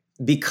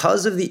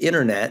 Because of the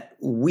internet,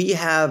 we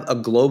have a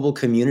global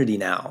community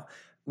now.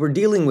 We're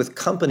dealing with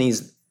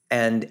companies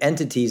and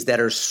entities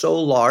that are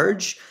so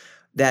large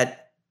that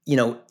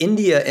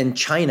India and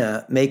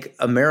China make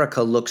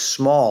America look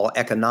small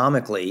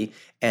economically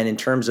and in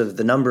terms of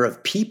the number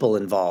of people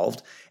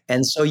involved.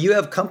 And so you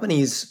have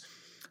companies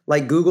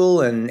like Google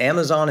and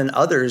Amazon and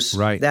others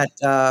that,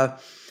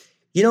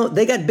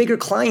 they got bigger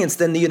clients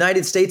than the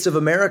United States of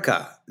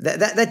America.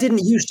 That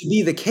didn't used to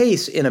be the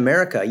case in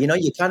America. You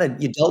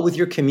dealt with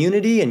your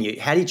community and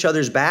you had each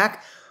other's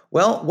back.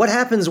 Well, what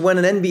happens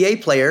when an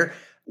NBA player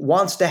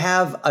wants to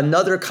have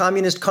another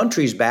communist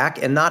country's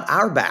back and not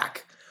our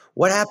back?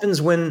 What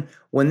happens when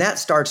that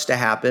starts to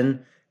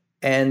happen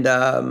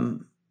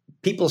and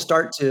people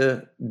start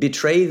to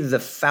betray the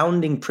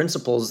founding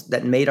principles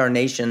that made our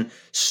nation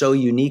so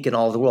unique in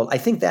all of the world? I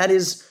think that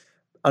is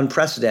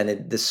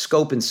unprecedented, the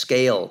scope and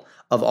scale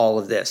of all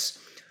of this.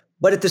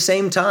 But at the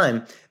same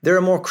time, there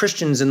are more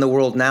Christians in the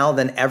world now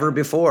than ever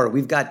before.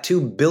 We've got 2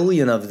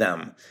 billion of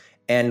them,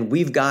 and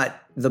we've got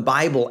the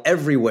Bible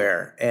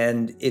everywhere,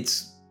 and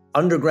it's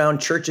underground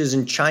churches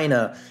in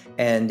China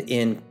and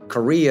in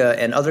Korea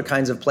and other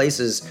kinds of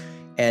places.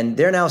 And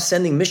they're now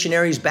sending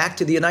missionaries back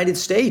to the United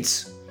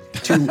States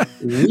to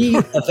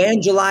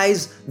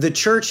re-evangelize the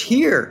church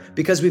here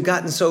because we've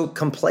gotten so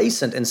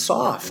complacent and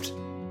soft.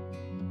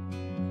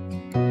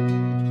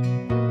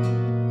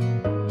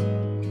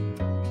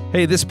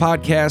 Hey, this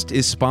podcast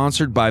is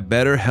sponsored by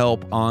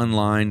BetterHelp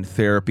Online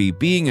Therapy.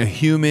 Being a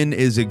human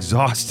is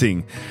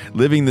exhausting.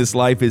 Living this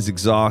life is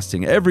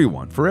exhausting.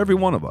 For every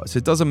one of us.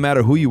 It doesn't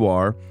matter who you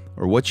are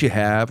or what you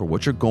have or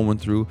what you're going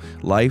through.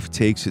 Life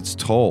takes its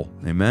toll.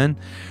 Amen?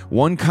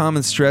 One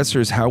common stressor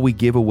is how we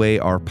give away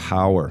our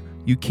power.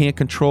 You can't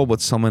control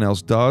what someone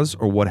else does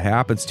or what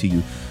happens to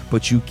you,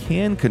 but you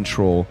can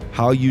control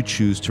how you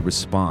choose to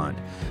respond.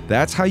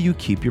 That's how you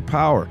keep your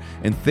power.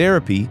 And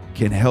therapy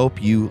can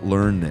help you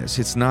learn this.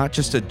 It's not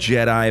just a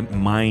Jedi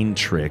mind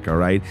trick, all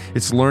right?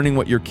 It's learning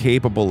what you're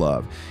capable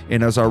of.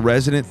 And as our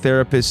resident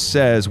therapist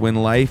says, when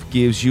life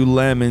gives you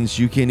lemons,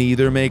 you can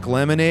either make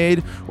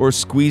lemonade or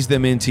squeeze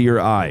them into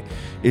your eye.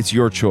 It's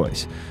your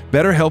choice.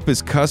 BetterHelp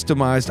is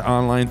customized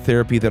online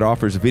therapy that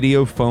offers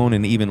video, phone,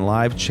 and even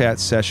live chat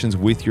sessions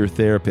with your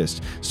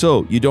therapist.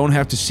 So you don't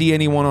have to see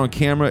anyone on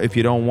camera if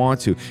you don't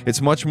want to.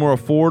 It's much more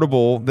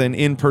affordable than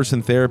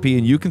in-person therapy,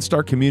 and you can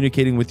start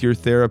communicating with your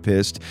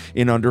therapist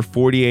in under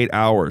 48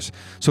 hours.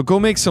 So go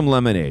make some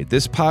lemonade.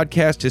 This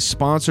podcast is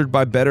sponsored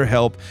by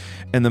BetterHelp,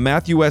 and the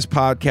Matthew West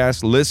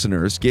Podcast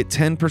listeners get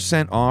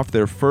 10% off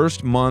their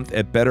first month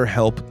at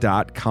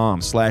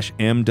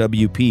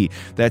betterhelp.com/MWP.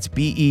 That's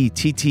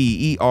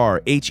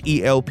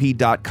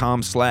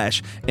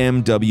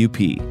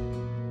BETTERHELP.com/MWP.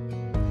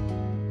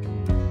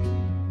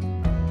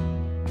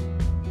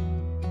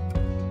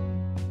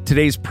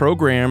 Today's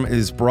program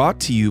is brought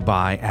to you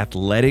by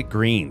Athletic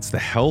Greens, the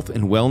health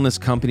and wellness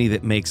company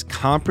that makes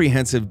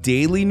comprehensive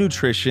daily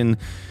nutrition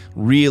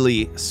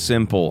really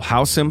simple.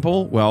 How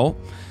simple? Well,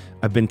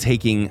 I've been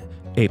taking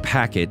a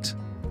packet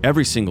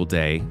every single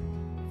day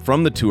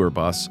from the tour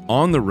bus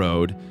on the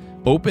road,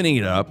 opening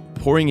it up,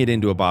 pouring it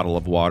into a bottle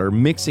of water,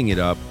 mixing it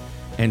up,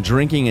 and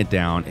drinking it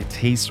down. It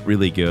tastes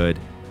really good.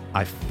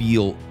 I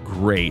feel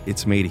great.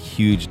 It's made a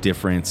huge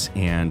difference,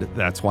 and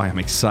that's why I'm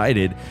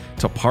excited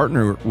to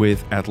partner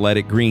with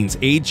Athletic Greens.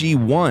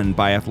 AG1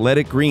 by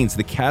Athletic Greens,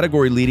 the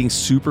category-leading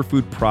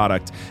superfood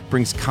product,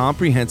 brings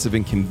comprehensive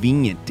and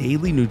convenient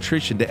daily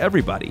nutrition to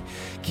everybody.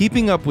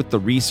 Keeping up with the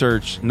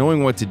research,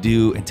 knowing what to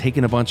do, and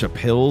taking a bunch of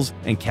pills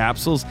and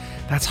capsules,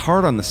 that's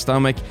hard on the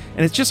stomach,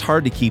 and it's just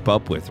hard to keep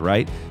up with,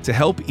 right? To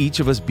help each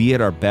of us be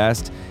at our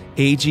best,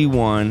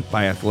 AG1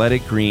 by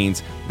Athletic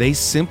Greens, they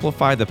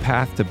simplify the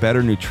path to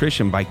better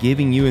nutrition by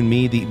giving you and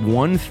me the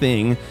one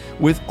thing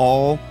with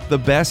all the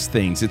best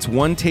things. It's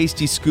one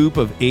tasty scoop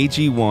of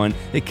AG1.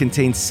 It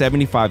contains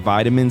 75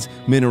 vitamins,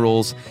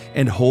 minerals,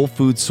 and whole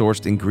food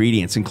sourced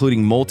ingredients,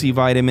 including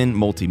multivitamin,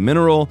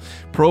 multimineral,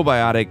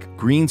 probiotic,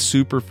 green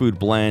superfood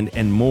blend,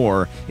 and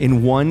more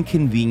in one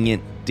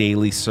convenient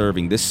daily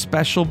serving. This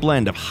special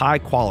blend of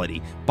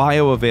high-quality,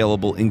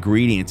 bioavailable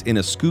ingredients in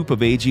a scoop of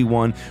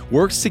AG1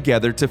 works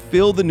together to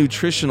fill the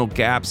nutritional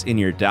gaps in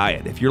your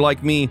diet. If you're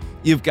like me,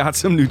 you've got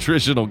some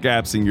nutritional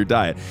gaps in your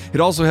diet. It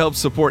also helps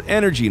support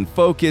energy and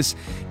focus,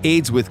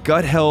 aids with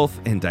gut health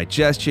and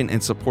digestion,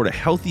 and support a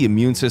healthy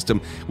immune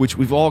system, which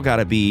we've all got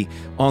to be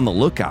on the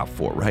lookout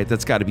for, right?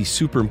 That's got to be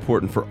super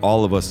important for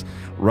all of us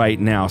right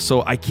now.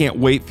 So I can't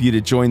wait for you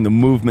to join the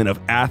movement of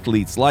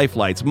athletes,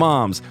 lifelights,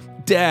 moms,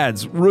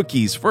 dads,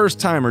 rookies,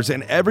 first-timers,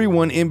 and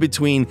everyone in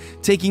between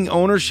taking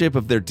ownership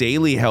of their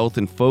daily health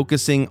and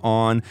focusing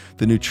on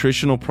the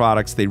nutritional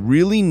products they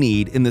really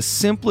need in the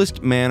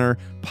simplest manner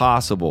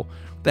possible.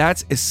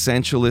 That's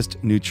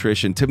Essentialist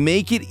Nutrition. To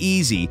make it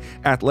easy,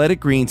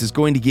 Athletic Greens is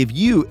going to give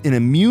you an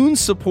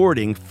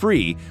immune-supporting,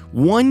 free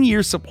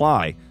 1-year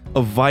supply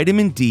of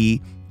vitamin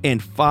D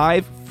and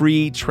 5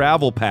 free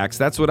travel packs.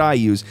 That's what I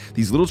use.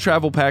 These little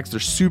travel packs, they're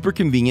super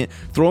convenient.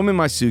 Throw them in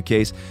my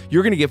suitcase.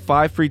 You're going to get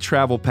 5 free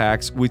travel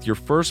packs with your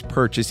first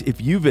purchase if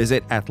you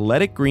visit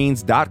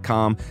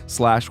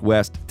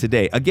athleticgreens.com/west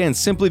today. Again,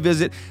 simply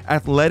visit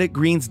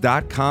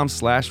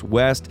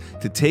athleticgreens.com/west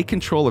to take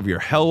control of your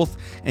health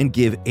and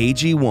give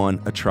AG1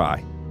 a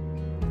try.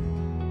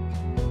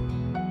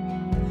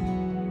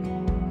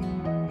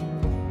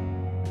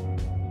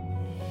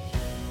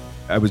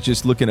 I was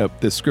just looking up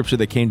the scripture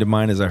that came to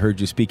mind as I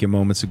heard you speaking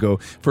moments ago,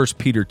 1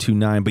 Peter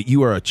 2:9. But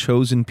you are a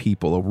chosen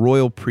people, a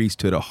royal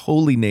priesthood, a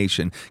holy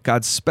nation,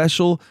 God's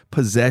special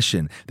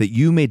possession, that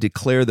you may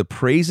declare the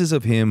praises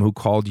of him who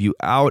called you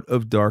out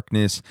of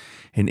darkness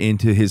and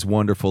into his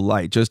wonderful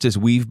light. Just as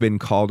we've been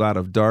called out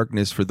of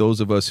darkness, for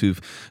those of us who've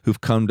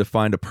come to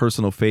find a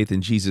personal faith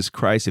in Jesus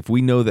Christ, if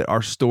we know that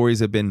our stories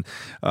have been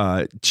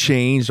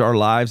changed, our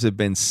lives have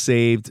been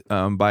saved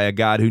by a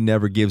God who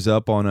never gives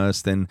up on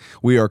us, then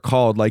we are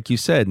called, like you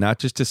said, not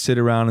just to sit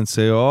around and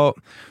say, oh,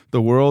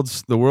 the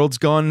world's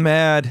gone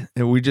mad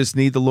and we just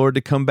need the Lord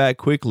to come back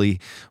quickly,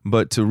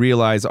 but to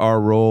realize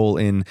our role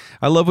in.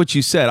 I love what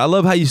you said. I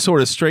love how you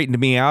sort of straightened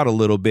me out a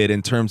little bit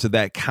in terms of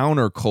that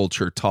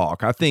counterculture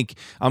talk. I think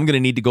I'm going to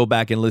need to go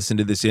back and listen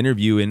to this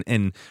interview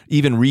and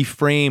even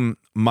reframe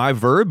my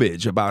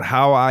verbiage about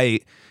how I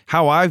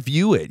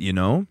view it, you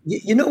know?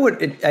 You know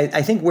what?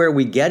 I think where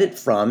we get it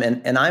from,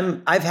 and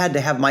I've had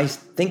to have my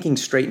thinking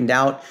straightened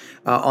out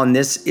on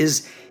this,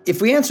 is if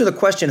we answer the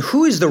question,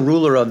 who is the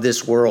ruler of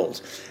this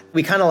world?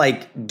 We kind of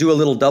like do a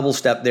little double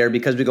step there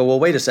because we go, well,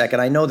 wait a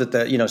second. I know that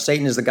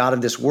Satan is the god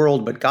of this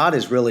world, but God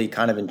is really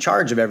kind of in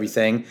charge of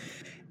everything.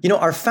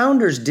 Our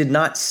founders did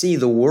not see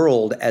the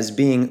world as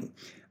being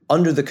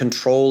under the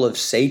control of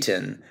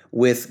Satan,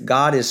 with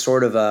God as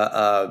sort of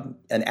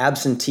an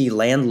absentee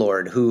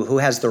landlord who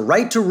has the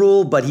right to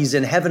rule, but he's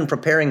in heaven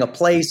preparing a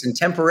place and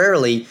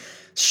temporarily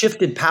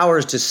shifted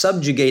powers to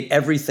subjugate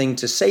everything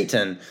to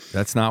Satan.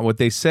 That's not what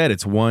they said.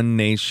 It's one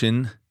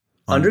nation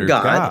under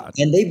God.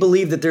 And they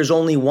believe that there's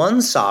only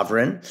one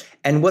sovereign.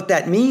 And what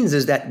that means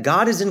is that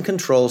God is in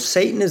control.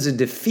 Satan is a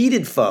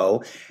defeated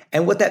foe.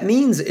 And what that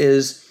means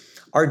is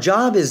our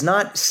job is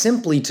not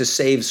simply to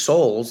save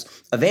souls.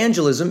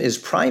 Evangelism is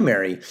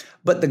primary,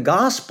 but the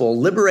gospel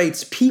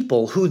liberates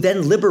people who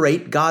then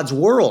liberate God's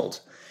world.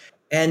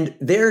 And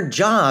their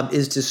job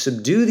is to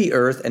subdue the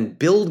earth and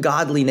build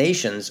godly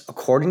nations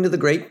according to the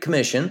Great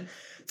Commission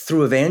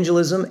through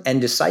evangelism and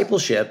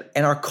discipleship.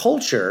 And our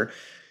culture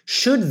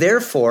should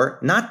therefore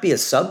not be a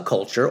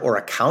subculture or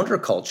a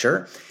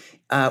counterculture.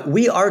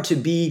 We are to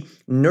be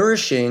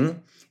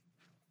nourishing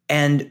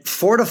and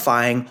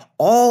fortifying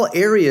all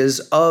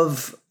areas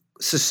of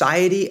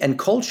society and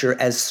culture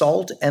as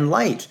salt and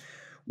light.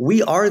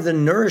 We are the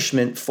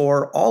nourishment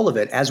for all of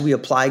it as we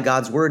apply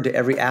God's word to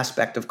every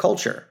aspect of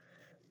culture.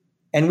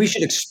 And we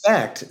should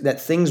expect that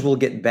things will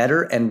get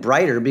better and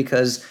brighter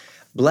because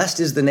blessed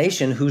is the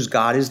nation whose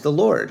God is the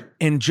Lord.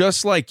 And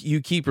just like you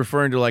keep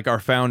referring to like our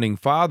founding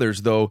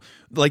fathers, though,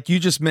 like you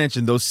just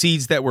mentioned, those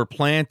seeds that were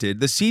planted,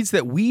 the seeds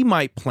that we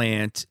might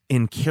plant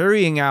in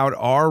carrying out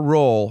our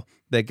role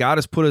that God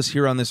has put us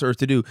here on this earth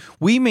to do,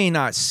 we may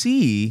not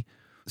see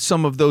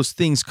some of those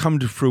things come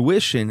to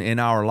fruition in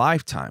our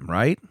lifetime,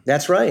 right?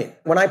 That's right.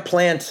 When I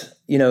plant,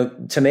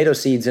 tomato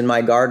seeds in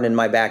my garden in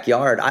my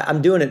backyard,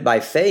 I'm doing it by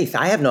faith.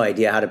 I have no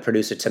idea how to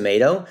produce a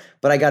tomato,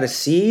 but I got a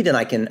seed and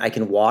I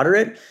can water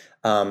it.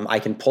 I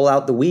can pull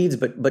out the weeds,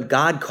 but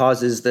God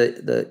causes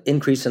the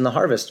increase in the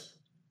harvest.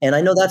 And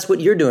I know that's what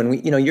you're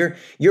doing.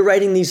 You're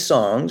writing these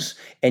songs,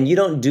 and you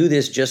don't do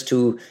this just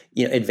to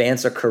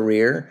advance a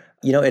career.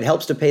 It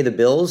helps to pay the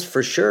bills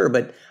for sure,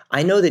 but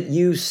I know that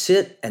you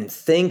sit and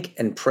think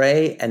and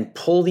pray and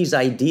pull these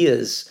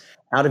ideas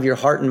out of your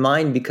heart and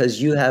mind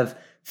because you have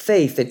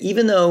faith that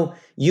even though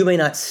you may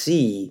not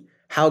see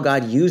how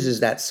God uses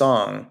that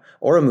song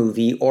or a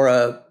movie or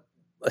a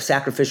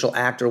sacrificial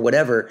act or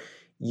whatever,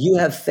 you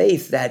have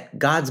faith that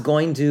God's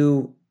going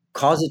to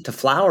cause it to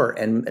flower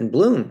and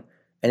bloom,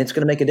 and it's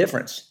going to make a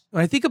difference.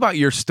 When I think about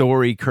your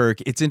story,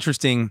 Kirk, it's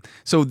interesting.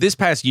 So this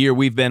past year,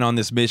 we've been on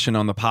this mission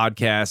on the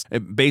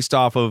podcast based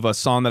off of a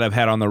song that I've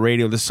had on the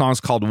radio. This song's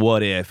called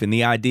What If? And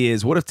the idea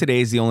is, what if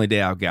today's the only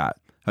day I've got?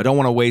 I don't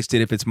want to waste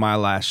it if it's my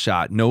last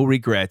shot. No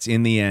regrets.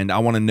 In the end, I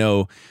want to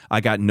know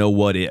I got no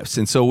what ifs.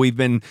 And so we've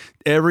been,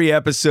 every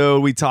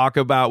episode we talk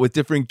about with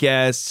different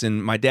guests,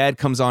 and my dad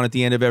comes on at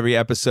the end of every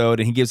episode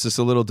and he gives us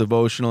a little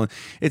devotional.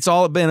 It's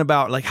all been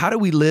about, like, how do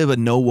we live a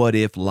no what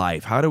if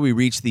life? How do we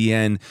reach the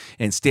end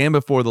and stand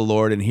before the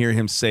Lord and hear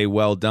him say,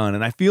 well done?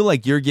 And I feel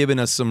like you're giving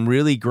us some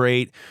really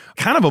great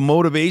kind of a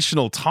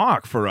motivational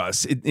talk for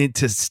us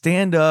to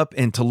stand up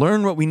and to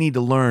learn what we need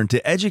to learn,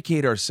 to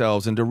educate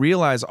ourselves and to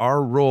realize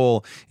our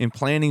role in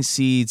planting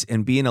seeds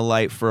and being a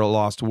light for a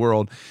lost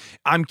world.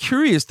 I'm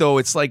curious, though,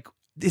 it's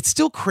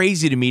still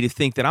crazy to me to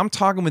think that I'm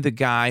talking with a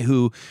guy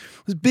who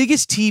was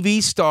biggest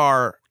TV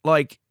star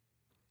like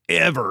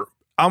ever.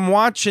 I'm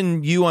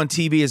watching you on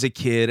TV as a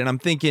kid and I'm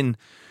thinking,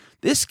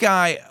 this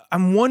guy,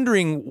 I'm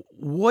wondering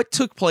what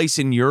took place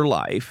in your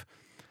life.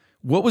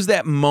 What was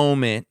that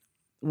moment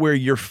where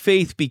your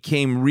faith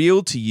became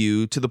real to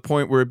you to the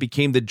point where it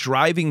became the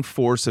driving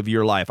force of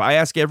your life? I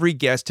ask every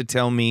guest to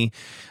tell me,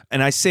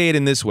 and I say it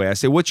in this way. I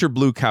say, what's your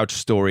blue couch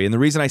story? And the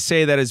reason I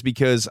say that is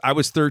because I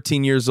was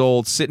 13 years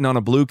old, sitting on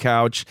a blue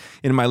couch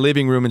in my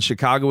living room in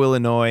Chicago,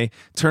 Illinois,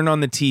 turned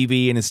on the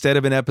TV, and instead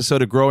of an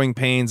episode of Growing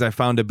Pains, I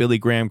found a Billy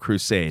Graham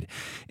crusade.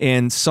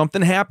 And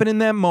something happened in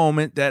that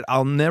moment that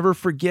I'll never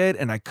forget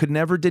and I could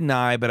never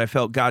deny, but I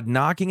felt God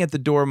knocking at the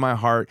door of my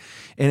heart.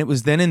 And it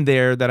was then and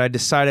there that I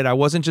decided I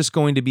wasn't just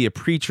going to be a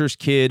preacher's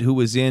kid who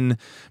was in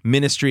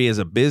ministry as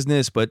a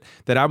business, but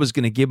that I was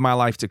going to give my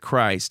life to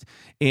Christ.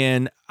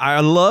 And I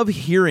love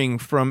hearing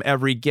from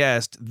every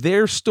guest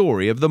their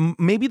story of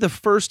maybe the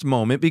first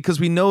moment, because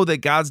we know that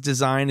God's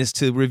design is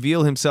to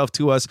reveal himself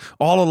to us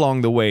all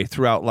along the way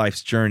throughout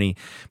life's journey.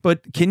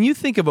 But can you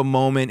think of a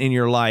moment in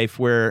your life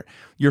where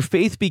your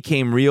faith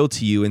became real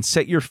to you and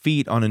set your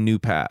feet on a new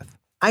path?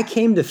 I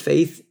came to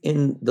faith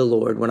in the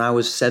Lord when I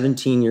was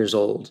 17 years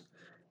old.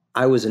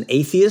 I was an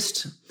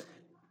atheist,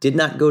 did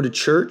not go to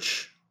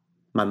church.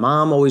 My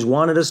mom always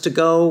wanted us to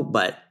go,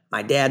 but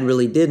my dad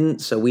really didn't,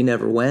 so we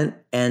never went.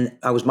 And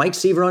I was Mike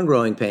Seaver on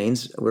Growing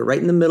Pains. We're right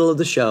in the middle of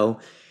the show.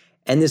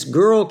 And this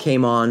girl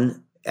came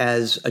on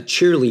as a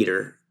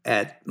cheerleader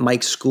at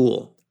Mike's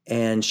school.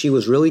 And she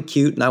was really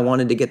cute, and I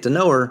wanted to get to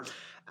know her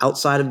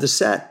outside of the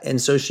set.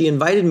 And so she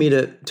invited me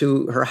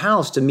to her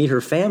house to meet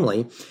her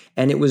family.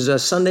 And it was a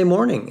Sunday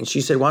morning. And she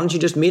said, why don't you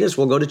just meet us?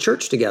 We'll go to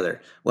church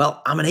together.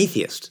 Well, I'm an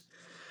atheist,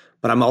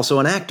 but I'm also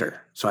an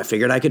actor. So I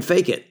figured I could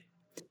fake it.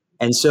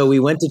 And so we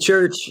went to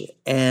church,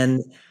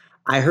 and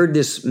I heard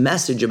this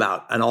message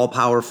about an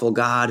all-powerful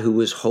God who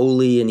was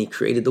holy and he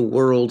created the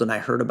world. And I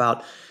heard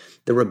about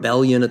the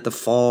rebellion at the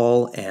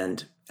fall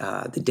and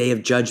the day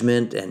of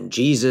judgment and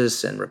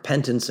Jesus and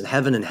repentance and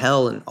heaven and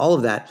hell and all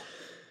of that.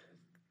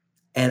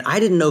 And I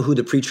didn't know who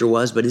the preacher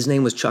was, but his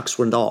name was Chuck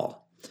Swindoll.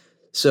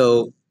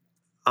 So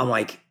I'm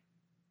like,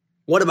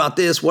 what about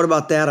this? What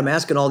about that? I'm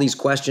asking all these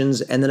questions.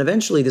 And then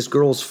eventually this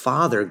girl's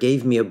father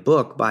gave me a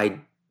book by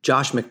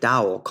Josh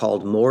McDowell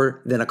called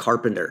More Than a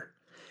Carpenter.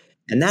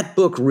 And that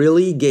book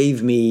really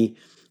gave me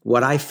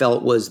what I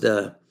felt was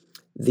the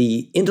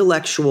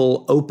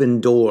intellectual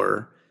open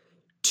door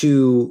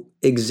to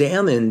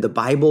examine the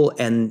Bible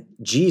and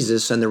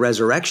Jesus and the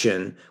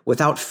resurrection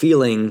without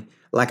feeling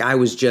like I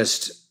was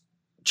just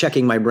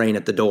checking my brain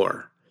at the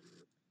door.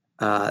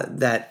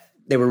 That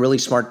they were really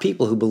smart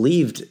people who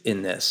believed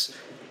in this.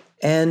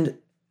 And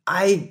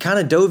I kind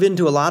of dove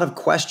into a lot of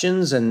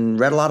questions and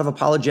read a lot of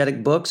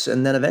apologetic books,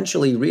 and then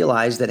eventually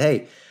realized that,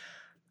 hey,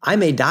 I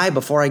may die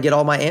before I get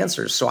all my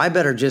answers. So I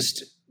better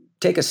just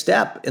take a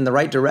step in the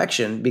right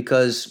direction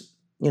because,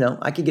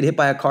 I could get hit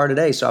by a car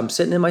today. So I'm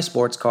sitting in my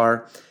sports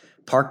car,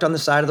 parked on the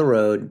side of the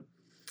road.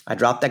 I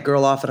dropped that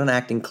girl off at an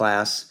acting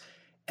class,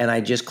 and I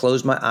just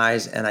closed my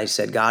eyes and I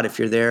said, God, if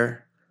you're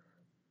there,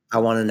 I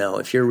want to know.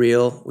 If you're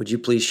real, would you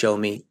please show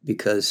me?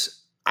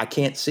 Because I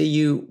can't see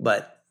you,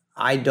 but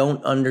I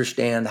don't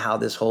understand how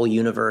this whole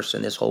universe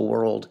and this whole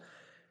world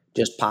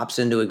just pops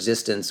into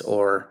existence,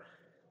 or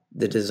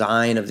the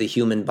design of the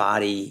human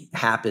body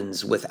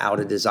happens without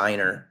a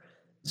designer.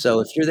 So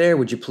if you're there,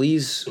 would you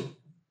please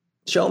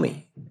show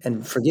me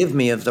and forgive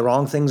me of the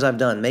wrong things I've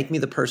done? Make me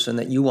the person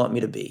that you want me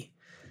to be.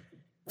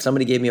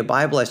 Somebody gave me a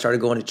Bible. I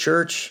started going to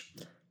church.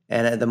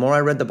 And the more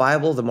I read the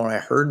Bible, the more I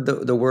heard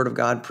the word of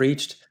God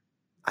preached.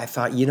 I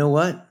thought, you know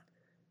what?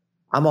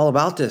 I'm all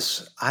about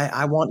this.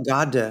 I want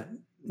God to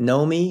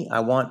know me. I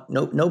want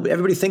no.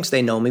 Everybody thinks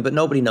they know me, but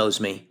nobody knows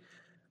me.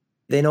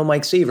 They know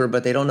Mike Seaver,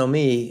 but they don't know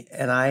me.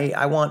 And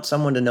I want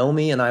someone to know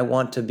me, and I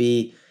want to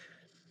be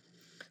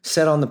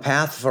set on the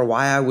path for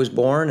why I was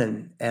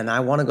born, and I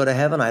want to go to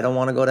heaven. I don't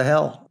want to go to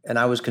hell. And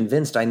I was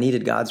convinced I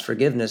needed God's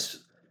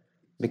forgiveness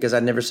because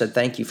I'd never said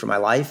thank you for my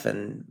life.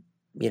 And,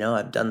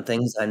 I've done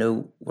things I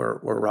knew were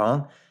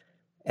wrong.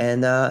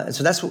 And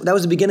so that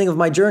was the beginning of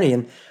my journey.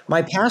 And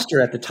my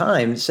pastor at the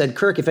time said,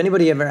 Kirk, if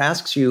anybody ever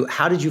asks you,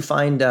 how did you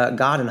find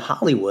God in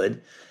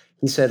Hollywood?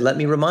 He said, let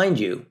me remind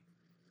you.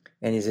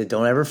 And he said,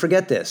 don't ever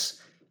forget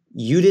this.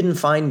 You didn't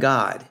find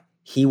God.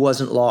 He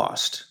wasn't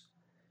lost.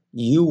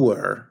 You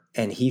were,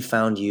 and he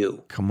found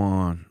you. Come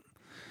on.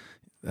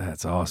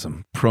 That's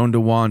awesome. Prone to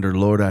wander,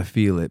 Lord, I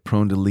feel it.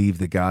 Prone to leave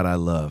the God I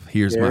love.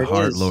 Here's There my it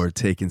heart, is. Lord.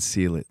 Take and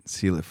seal it.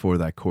 Seal it for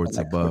thy courts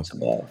That above. court's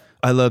above.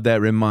 I love that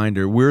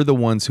reminder. We're the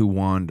ones who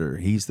wander.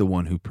 He's the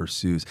one who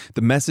pursues.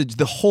 The message,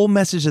 the whole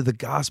message of the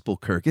gospel,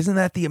 Kirk, isn't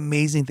that the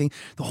amazing thing?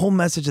 The whole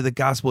message of the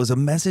gospel is a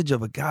message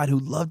of a God who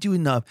loved you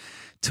enough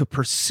to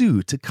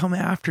pursue, to come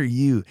after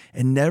you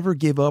and never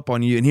give up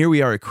on you. And here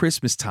we are at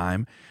Christmas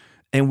time,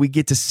 and we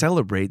get to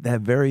celebrate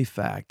that very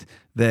fact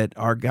that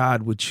our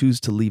God would choose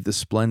to leave the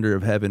splendor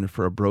of heaven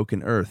for a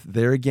broken earth.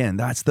 There again,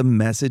 that's the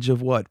message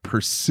of what?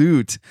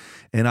 Pursuit.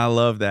 And I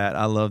love that.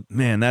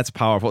 Man, that's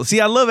powerful.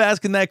 See, I love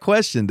asking that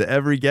question to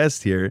every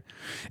guest here.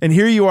 And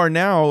here you are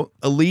now,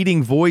 a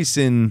leading voice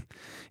in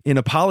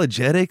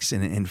apologetics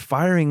and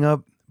firing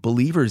up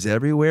believers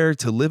everywhere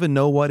to live a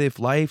know what if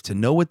life, to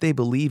know what they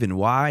believe and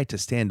why, to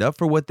stand up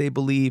for what they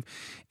believe,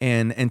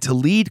 and to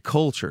lead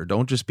culture.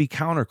 Don't just be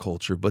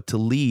counterculture, but to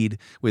lead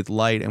with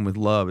light and with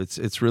love.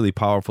 It's really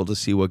powerful to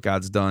see what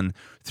God's done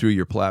through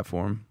your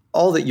platform.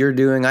 All that you're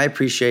doing, I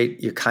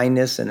appreciate your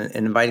kindness and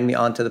inviting me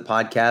onto the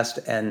podcast.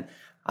 And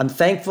I'm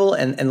thankful.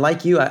 And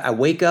like you, I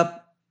wake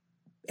up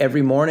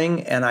every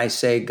morning and I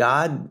say,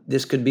 God,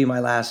 this could be my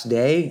last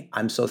day.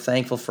 I'm so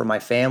thankful for my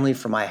family,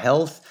 for my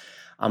health.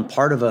 I'm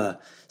part of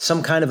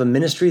some kind of a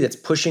ministry that's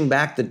pushing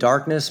back the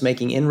darkness,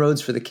 making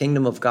inroads for the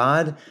kingdom of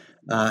God.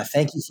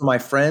 Thank you for my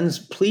friends.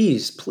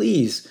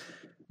 Please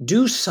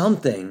do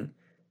something,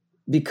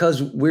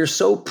 because we're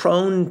so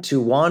prone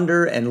to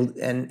wander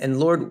and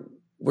Lord,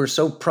 we're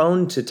so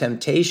prone to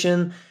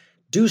temptation.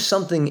 Do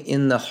something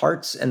in the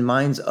hearts and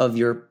minds of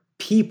your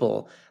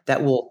people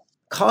that will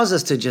cause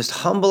us to just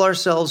humble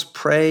ourselves,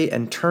 pray,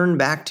 and turn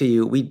back to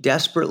you. We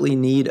desperately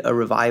need a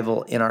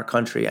revival in our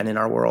country and in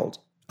our world.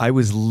 I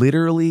was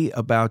literally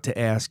about to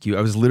ask you,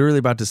 I was literally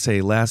about to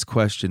say, last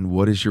question,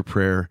 what is your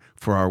prayer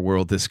for our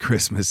world this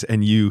Christmas?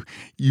 And you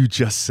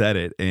just said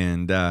it.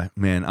 And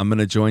man, I'm going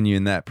to join you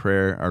in that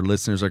prayer. Our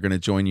listeners are going to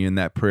join you in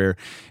that prayer.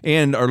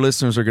 And our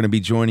listeners are going to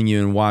be joining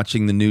you in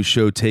watching the new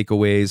show,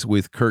 Takeaways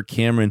with Kirk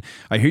Cameron.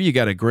 I hear you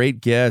got a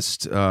great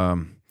guest,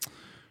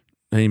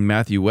 named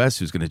Matthew West,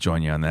 who's going to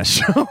join you on that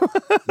show.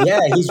 Yeah,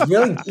 he's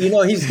really,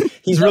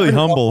 he's really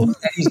humble. And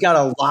he's got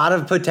a lot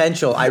of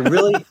potential. I'm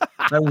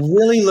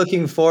really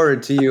looking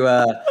forward to you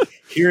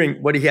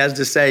hearing what he has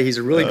to say. He's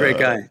a really great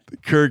guy.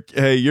 Kirk,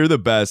 hey, you're the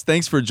best.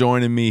 Thanks for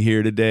joining me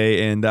here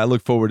today, and I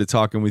look forward to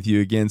talking with you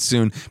again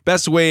soon.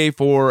 Best way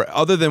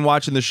other than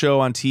watching the show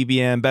on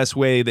TBN, best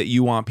way that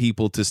you want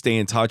people to stay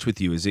in touch with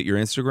you, is it your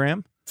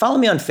Instagram? Follow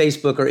me on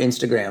Facebook or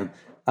Instagram.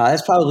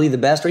 That's probably the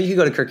best, or you can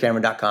go to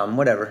kirkcameron.com,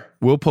 whatever.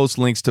 We'll post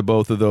links to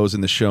both of those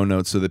in the show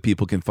notes so that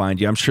people can find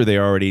you. I'm sure they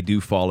already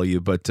do follow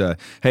you, but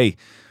hey,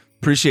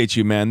 appreciate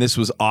you, man. This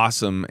was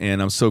awesome,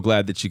 and I'm so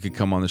glad that you could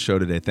come on the show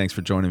today. Thanks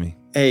for joining me.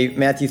 Hey,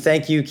 Matthew,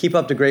 thank you. Keep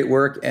up the great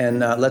work, and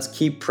let's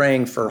keep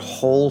praying for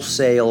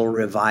wholesale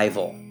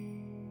revival.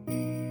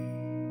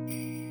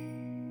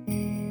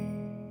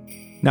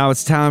 Now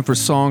it's time for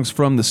songs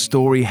from the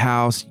Story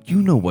House.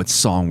 You know what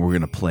song we're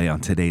going to play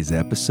on today's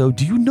episode.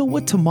 Do you know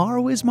what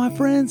tomorrow is, my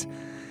friends?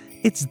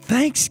 It's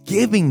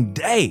Thanksgiving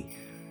Day.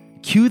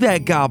 Cue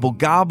that gobble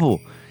gobble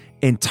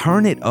and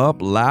turn it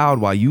up loud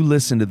while you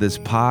listen to this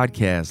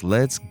podcast.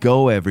 Let's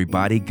go,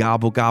 everybody.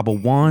 Gobble gobble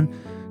one,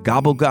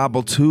 gobble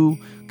gobble two,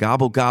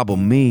 gobble gobble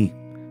me.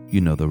 You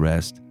know the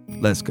rest.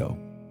 Let's go.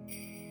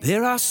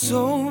 There are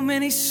so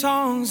many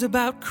songs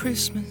about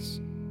Christmas.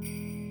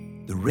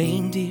 The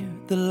reindeer,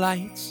 the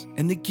lights,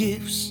 and the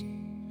gifts.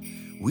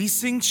 We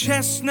sing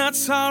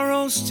chestnuts are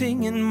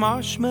roasting and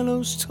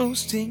marshmallows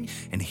toasting,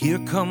 and here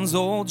comes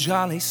old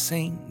jolly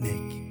Saint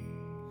Nick.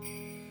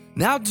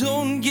 Now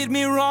don't get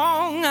me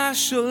wrong, I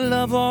sure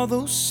love all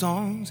those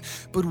songs,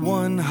 but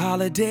one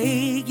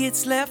holiday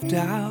gets left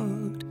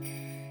out.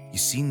 You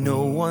see,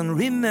 no one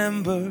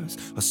remembers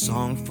a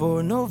song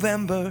for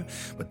November,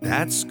 but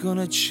that's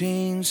gonna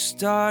change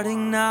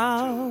starting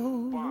now.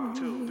 1,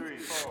 2, 3,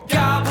 4.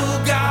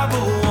 Gobble,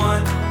 gobble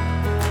one,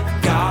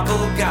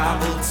 gobble,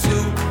 gobble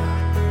two,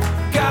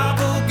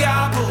 gobble,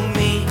 gobble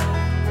me,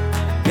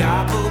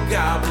 gobble,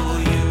 gobble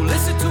you.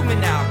 Listen to me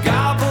now.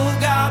 Gobble,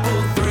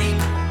 gobble three,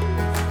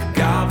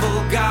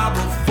 gobble,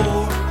 gobble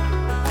four,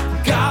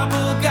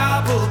 gobble,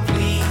 gobble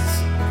please.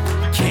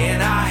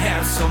 Can I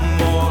have some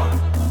more?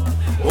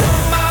 Oh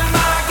my,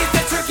 my, get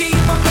that turkey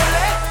in my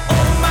belly.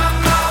 Oh my,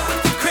 my,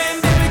 with the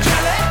cranberry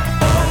jelly.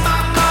 Oh my,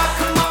 my,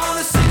 come on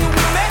and sing it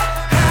with me.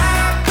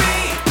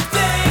 Happy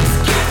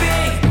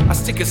Thanksgiving. I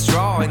stick a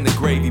straw in the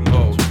gravy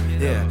bowl.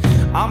 Yeah,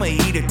 I'ma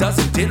eat a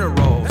dozen dinner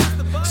rolls.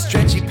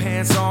 Stretchy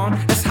pants on,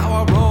 that's how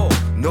I roll.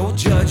 No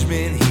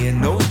judgment here,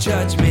 no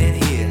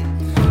judgment here.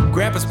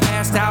 Grandpa's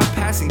passed out,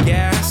 passing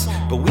gas,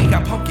 but we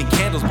got pumpkin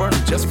candles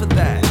burning just for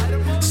that.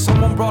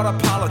 Someone brought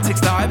up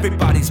politics, now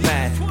everybody's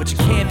mad, but you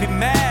can't be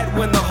mad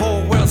when the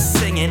whole world's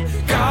singing.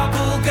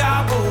 Gobble,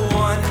 gobble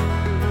one,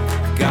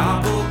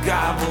 gobble,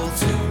 gobble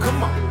two,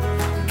 come on.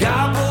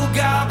 Gobble,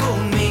 gobble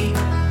me,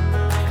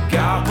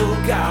 gobble,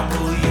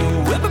 gobble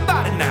you.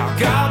 Everybody now.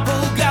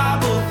 Gobble,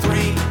 gobble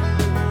three,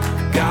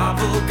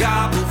 gobble,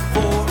 gobble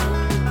four,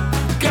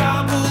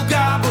 gobble,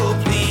 gobble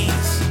please.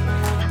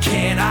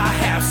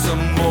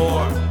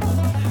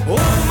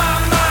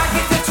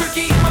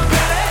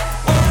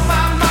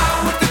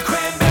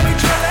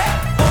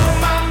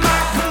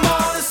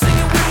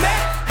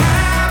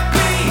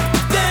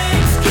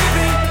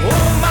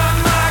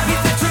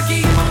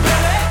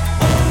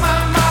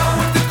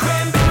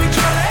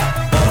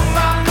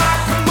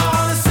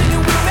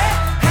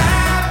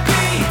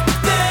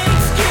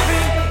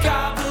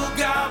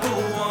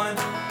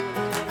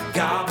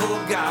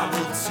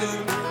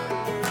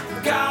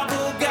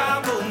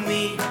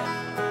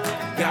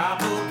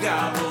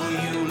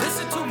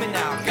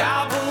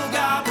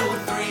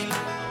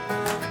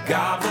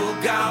 Gobble,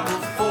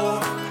 gobble for,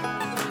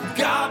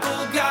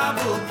 gobble,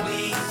 gobble,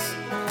 please.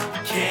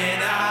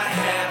 Can I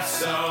have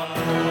some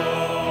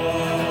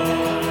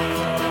more?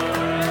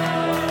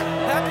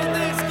 Happy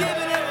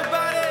Thanksgiving,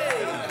 everybody!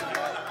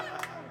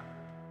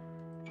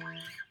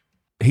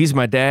 He's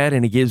my dad,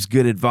 and he gives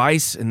good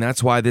advice, and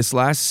that's why this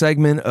last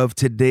segment of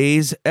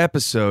today's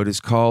episode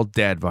is called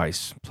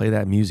Dadvice. Play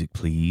that music,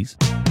 please.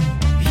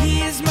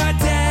 He is my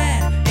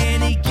dad,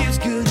 and he gives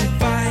good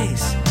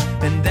advice.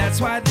 And that's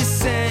why this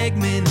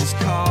segment is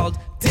called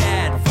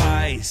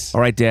Dadvice.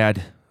 All right,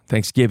 Dad,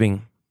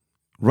 Thanksgiving,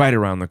 right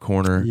around the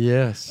corner.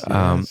 Yes.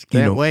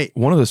 Can't wait.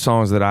 One of the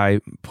songs that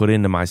I put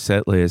into my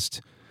set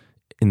list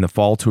in the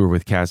fall tour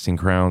with Casting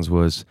Crowns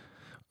was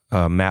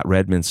Matt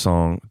Redman's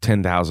song,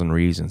 10,000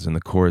 Reasons. And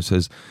the chorus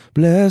says,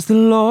 bless the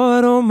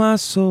Lord, oh my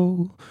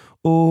soul,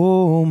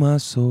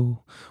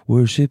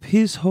 worship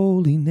his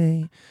holy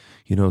name.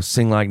 You know,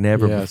 sing like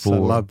never before. I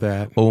love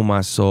that. Oh,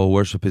 my soul,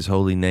 worship his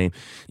holy name.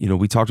 You know,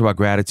 we talked about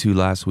gratitude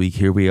last week.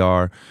 Here we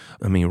are.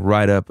 I mean,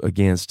 right up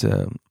against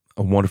a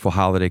wonderful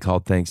holiday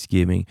called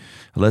Thanksgiving.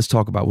 Let's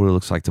talk about what it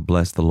looks like to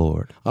bless the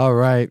Lord. All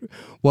right.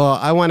 Well,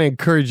 I want to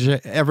encourage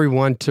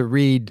everyone to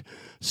read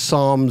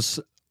Psalms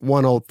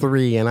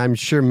 103, and I'm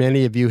sure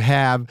many of you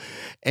have.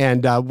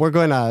 And we're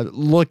going to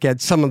look at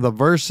some of the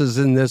verses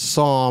in this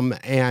psalm,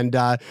 and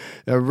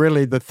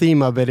really the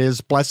theme of it is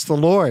bless the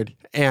Lord.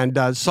 And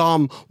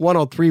Psalm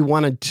 103,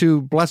 1 and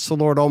 2, bless the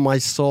Lord, O my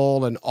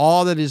soul, and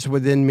all that is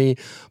within me.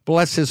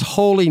 Bless his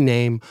holy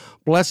name.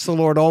 Bless the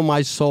Lord, O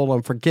my soul,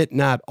 and forget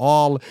not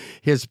all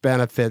his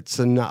benefits.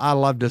 And I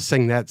love to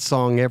sing that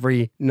song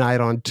every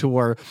night on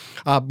tour.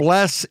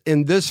 Bless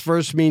in this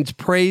verse means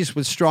praise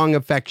with strong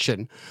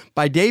affection.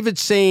 By David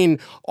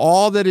saying,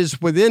 all that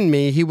is within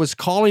me, he was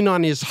calling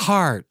on his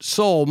heart,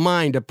 soul,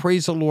 mind to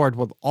praise the Lord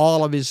with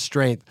all of his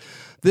strength.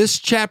 This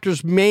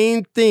chapter's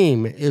main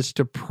theme is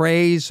to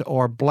praise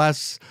or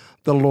bless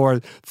the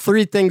Lord.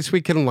 3 things we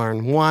can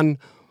learn. 1,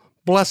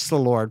 bless the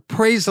Lord.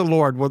 Praise the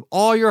Lord with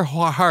all your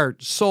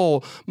heart,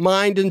 soul,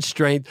 mind, and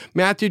strength.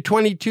 Matthew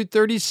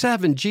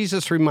 22:37,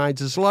 Jesus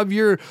reminds us, love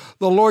the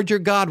Lord your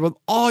God with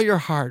all your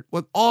heart,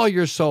 with all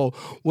your soul,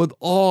 with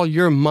all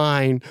your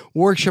mind.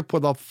 Worship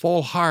with a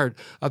full heart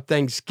of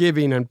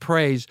thanksgiving and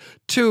praise.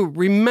 2,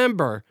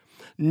 remember,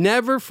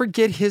 never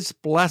forget his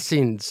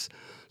blessings.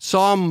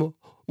 Psalm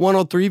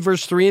 103,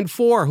 verse 3 and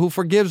 4, who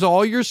forgives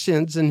all your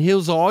sins and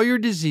heals all your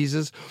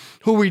diseases,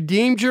 who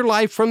redeemed your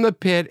life from the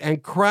pit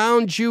and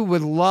crowns you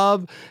with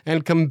love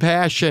and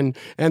compassion.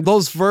 And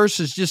those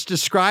verses just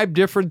describe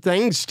different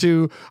things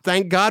to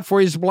thank God for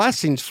his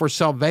blessings, for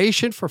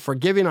salvation, for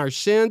forgiving our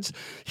sins,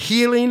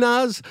 healing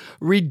us,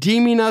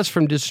 redeeming us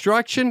from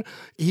destruction.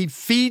 He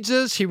feeds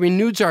us. He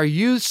renews our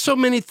youth. So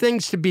many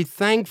things to be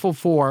thankful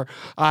for.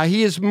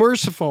 He is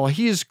merciful.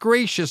 He is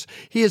gracious.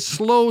 He is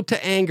slow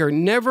to anger.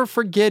 Never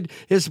forget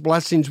his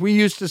blessings. We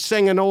used to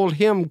sing an old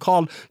hymn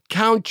called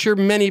Count Your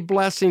Many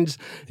Blessings.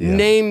 Yeah.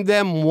 Name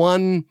them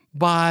one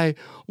by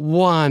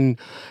one.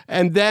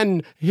 And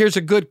then here's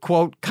a good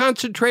quote.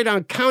 Concentrate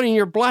on counting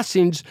your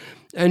blessings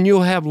and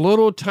you'll have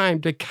little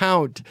time to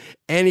count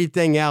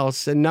anything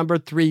else. And number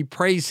 3,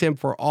 praise him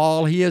for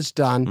all he has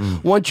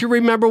done. Once you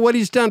remember what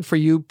he's done for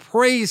you,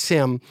 praise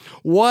him.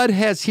 What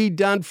has he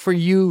done for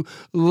you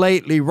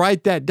lately?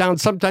 Write that down.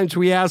 Sometimes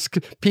we ask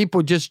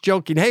people just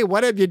joking, hey,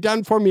 what have you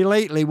done for me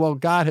lately? Well,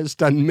 God has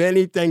done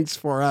many things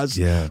for us.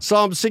 Yeah.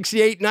 Psalm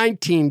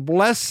 68:19,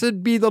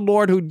 blessed be the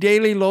Lord who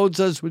daily loads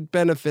us with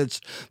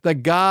benefits, the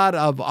God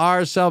of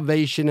our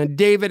salvation. And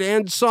David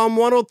ends Psalm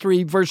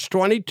 103, verse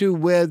 22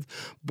 with,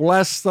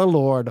 bless the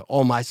Lord,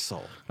 O my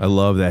soul. I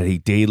love that. He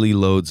daily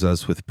loads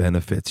us with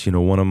benefits. You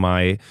know, one of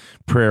my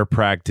prayer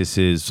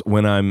practices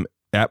when I'm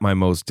at my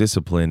most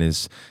disciplined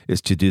is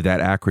to do that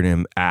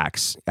acronym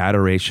ACTS: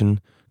 adoration,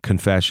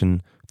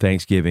 confession,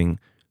 thanksgiving,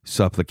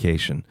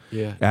 supplication.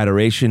 Yeah.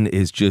 Adoration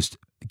is just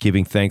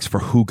giving thanks for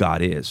who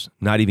God is,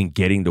 not even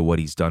getting to what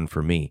he's done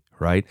for me,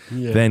 right?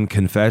 Yeah. Then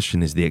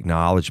confession is the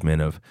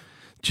acknowledgement of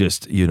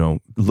just, you know,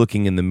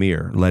 looking in the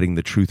mirror, letting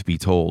the truth be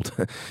told,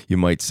 you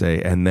might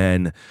say. And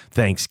then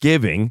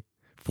thanksgiving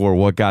for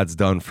what God's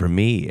done for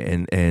me,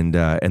 and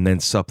then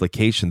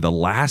supplication. The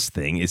last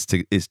thing is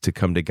to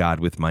come to God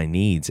with my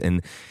needs,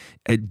 and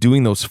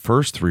doing those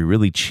first 3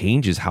 really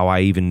changes how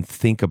I even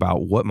think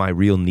about what my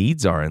real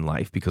needs are in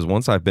life. Because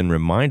once I've been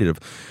reminded of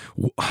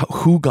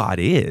who God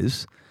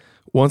is,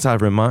 once I've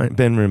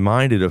been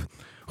reminded of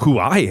who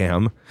I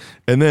am,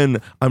 and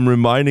then I'm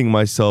reminding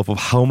myself of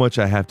how much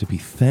I have to be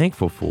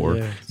thankful for.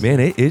 Yes. Man,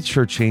 it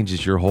sure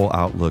changes your whole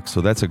outlook. So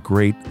that's a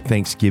great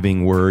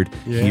Thanksgiving word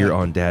here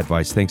on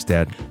Dadvice. Thanks,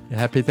 Dad.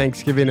 Happy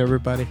Thanksgiving,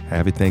 everybody.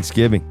 Happy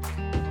Thanksgiving.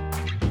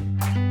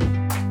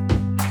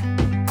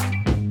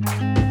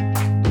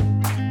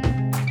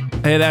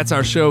 Hey, that's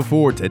our show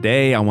for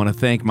today. I want to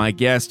thank my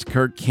guest,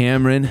 Kirk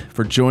Cameron,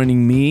 for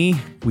joining me.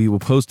 We will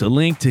post a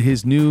link to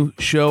his new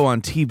show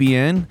on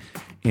TBN,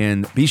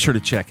 and be sure to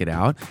check it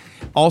out.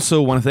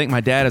 Also, want to thank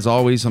my dad, as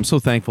always. I'm so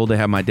thankful to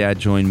have my dad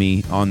join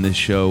me on this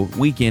show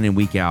week in and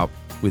week out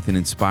with an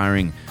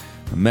inspiring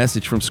a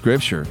message from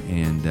Scripture.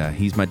 And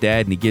he's my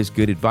dad, and he gives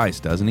good advice,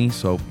 doesn't he?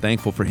 So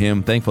thankful for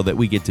him. Thankful that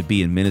we get to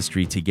be in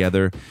ministry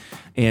together.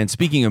 And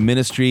speaking of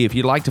ministry, if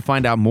you'd like to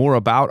find out more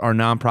about our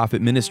nonprofit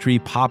ministry,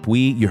 Pop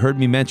We, you heard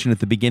me mention at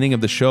the beginning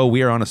of the show,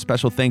 we are on a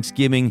special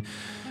Thanksgiving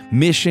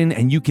mission,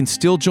 and you can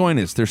still join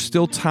us. There's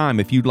still time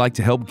if you'd like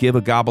to help give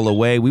a gobble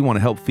away. We want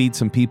to help feed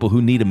some people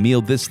who need a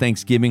meal this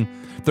Thanksgiving.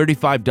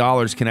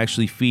 $35 can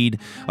actually feed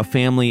a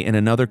family in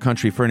another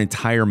country for an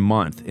entire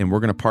month, and we're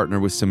going to partner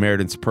with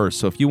Samaritan's Purse.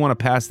 So if you want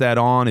to pass that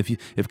on,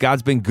 if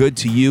God's been good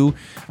to you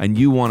and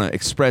you want to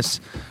express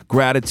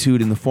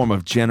gratitude in the form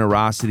of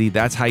generosity,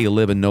 that's how you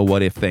live a No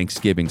What If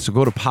Thanksgiving. So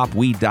go to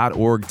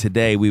popwe.org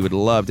today. We would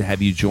love to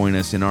have you join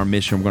us in our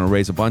mission. We're going to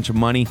raise a bunch of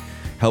money,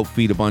 help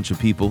feed a bunch of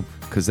people,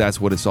 because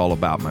that's what it's all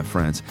about, my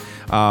friends.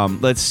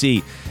 Let's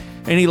see.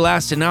 Any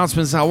last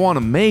announcements I want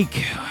to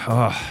make?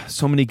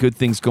 So many good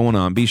things going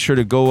on. Be sure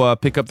to go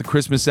pick up the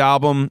Christmas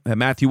album at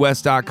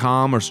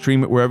MatthewWest.com or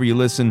stream it wherever you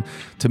listen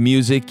to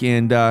music.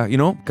 And,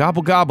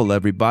 gobble, gobble,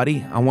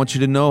 everybody. I want you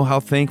to know how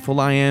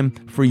thankful I am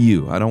for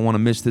you. I don't want to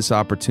miss this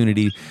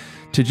opportunity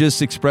to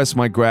just express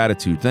my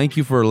gratitude. Thank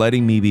you for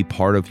letting me be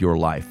part of your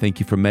life. Thank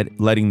you for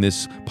letting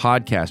this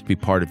podcast be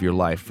part of your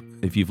life.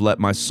 If you've let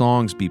my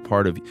songs be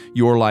part of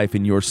your life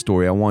and your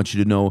story, I want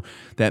you to know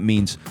that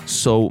means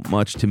so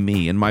much to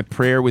me. And my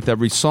prayer with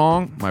every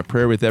song, my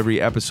prayer with every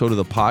episode of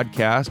the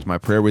podcast, my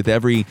prayer with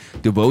every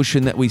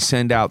devotion that we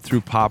send out through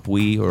Pop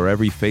We or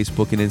every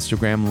Facebook and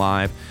Instagram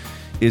Live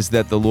is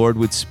that the Lord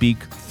would speak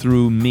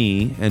through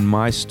me and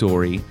my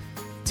story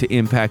to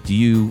impact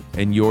you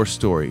and your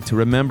story, to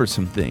remember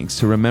some things,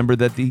 to remember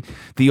that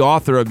the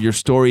author of your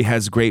story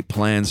has great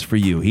plans for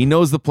you. He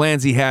knows the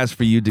plans he has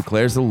for you,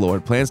 declares the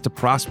Lord, plans to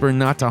prosper and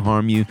not to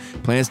harm you,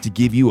 plans to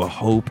give you a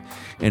hope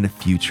and a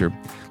future.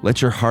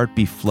 Let your heart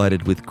be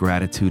flooded with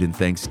gratitude and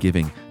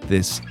thanksgiving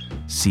this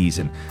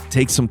season.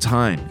 Take some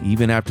time,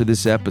 even after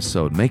this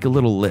episode, make a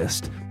little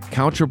list.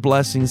 Count your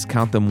blessings,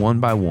 count them one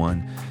by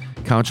one.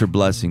 Count your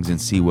blessings and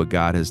see what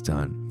God has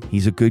done.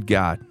 He's a good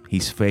God.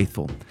 He's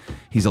faithful.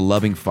 He's a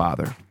loving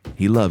Father.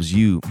 He loves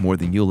you more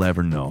than you'll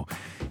ever know.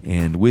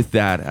 And with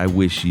that, I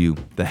wish you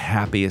the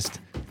happiest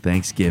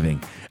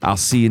Thanksgiving. I'll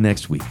see you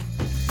next week.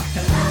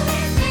 Hello,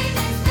 his name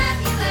is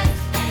Matthew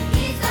West, and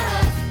he's the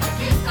host of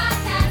this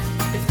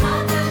podcast. It's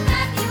called the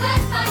Matthew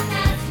West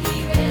Podcast. He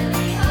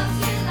really hopes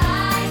you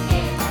like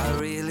it. I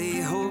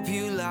really hope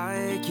you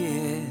like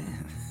it.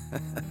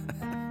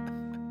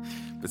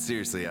 But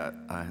seriously,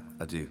 I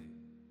do.